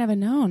 Oh, you can't have a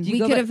known. you we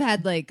go could by- have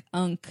had like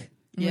Unk.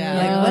 Yeah.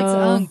 Like, what's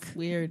Unk?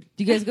 Weird.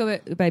 Do you guys go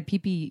by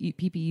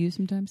PPU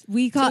sometimes?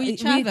 We call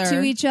each other.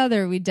 to each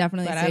other. We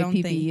definitely But say I don't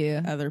PPU.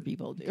 think other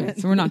people do it.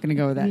 So we're not going to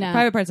go with that. No.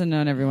 Private Parts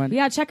Unknown, everyone.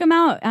 Yeah, check them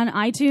out on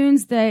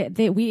iTunes.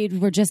 We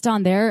were just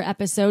on their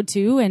episode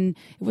too, and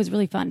it was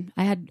really fun.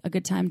 I had a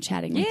good time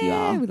chatting with you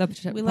all. We love,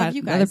 We love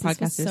you guys. Other This was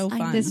podcasters. so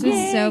fun. This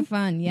was so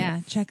fun. Yeah,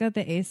 check out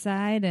the A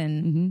side,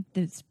 and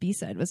this B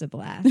side was a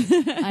blast.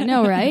 I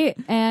know, right?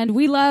 And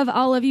we love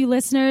all of you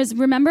listeners.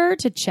 Remember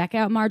to check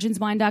out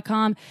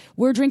marginswine.com.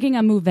 We're drinking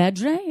a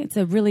Mouvedre. It's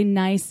a really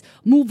nice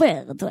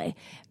Mouvedre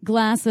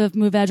glass of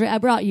Mouvedre. I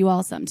brought you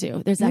all some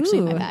too. There's actually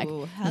in my bag.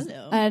 Ooh,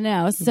 hello. I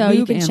know. So you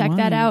Lube can and check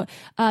that wine.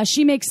 out.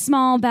 She makes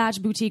small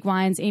batch boutique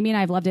wines. Amy and I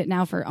have loved it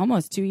now for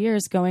almost 2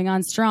 years, going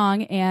on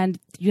strong. And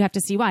you have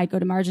to see why. Go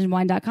to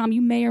marginswine.com.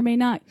 You may or may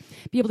not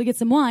be able to get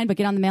some wine, but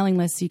get on the mailing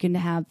list so you can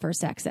have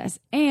first access.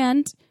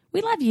 And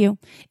we love you.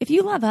 If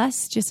you love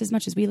us just as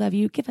much as we love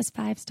you, give us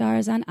 5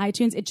 stars on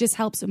iTunes. It just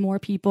helps more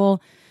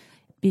people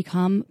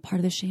become part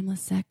of the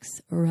Shameless Sex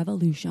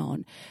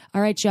revolution.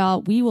 All right,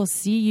 y'all. We will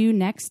see you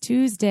next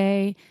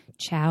Tuesday.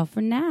 Ciao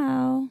for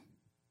now.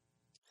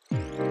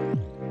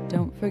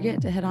 Don't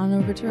forget to head on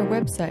over to our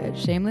website at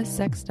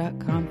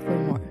shamelesssex.com for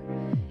more.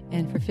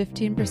 And for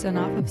 15%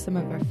 off of some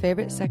of our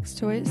favorite sex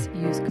toys,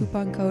 use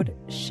coupon code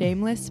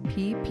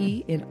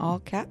SHAMELESSPP in all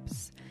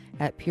caps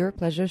at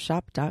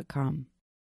purepleasureshop.com.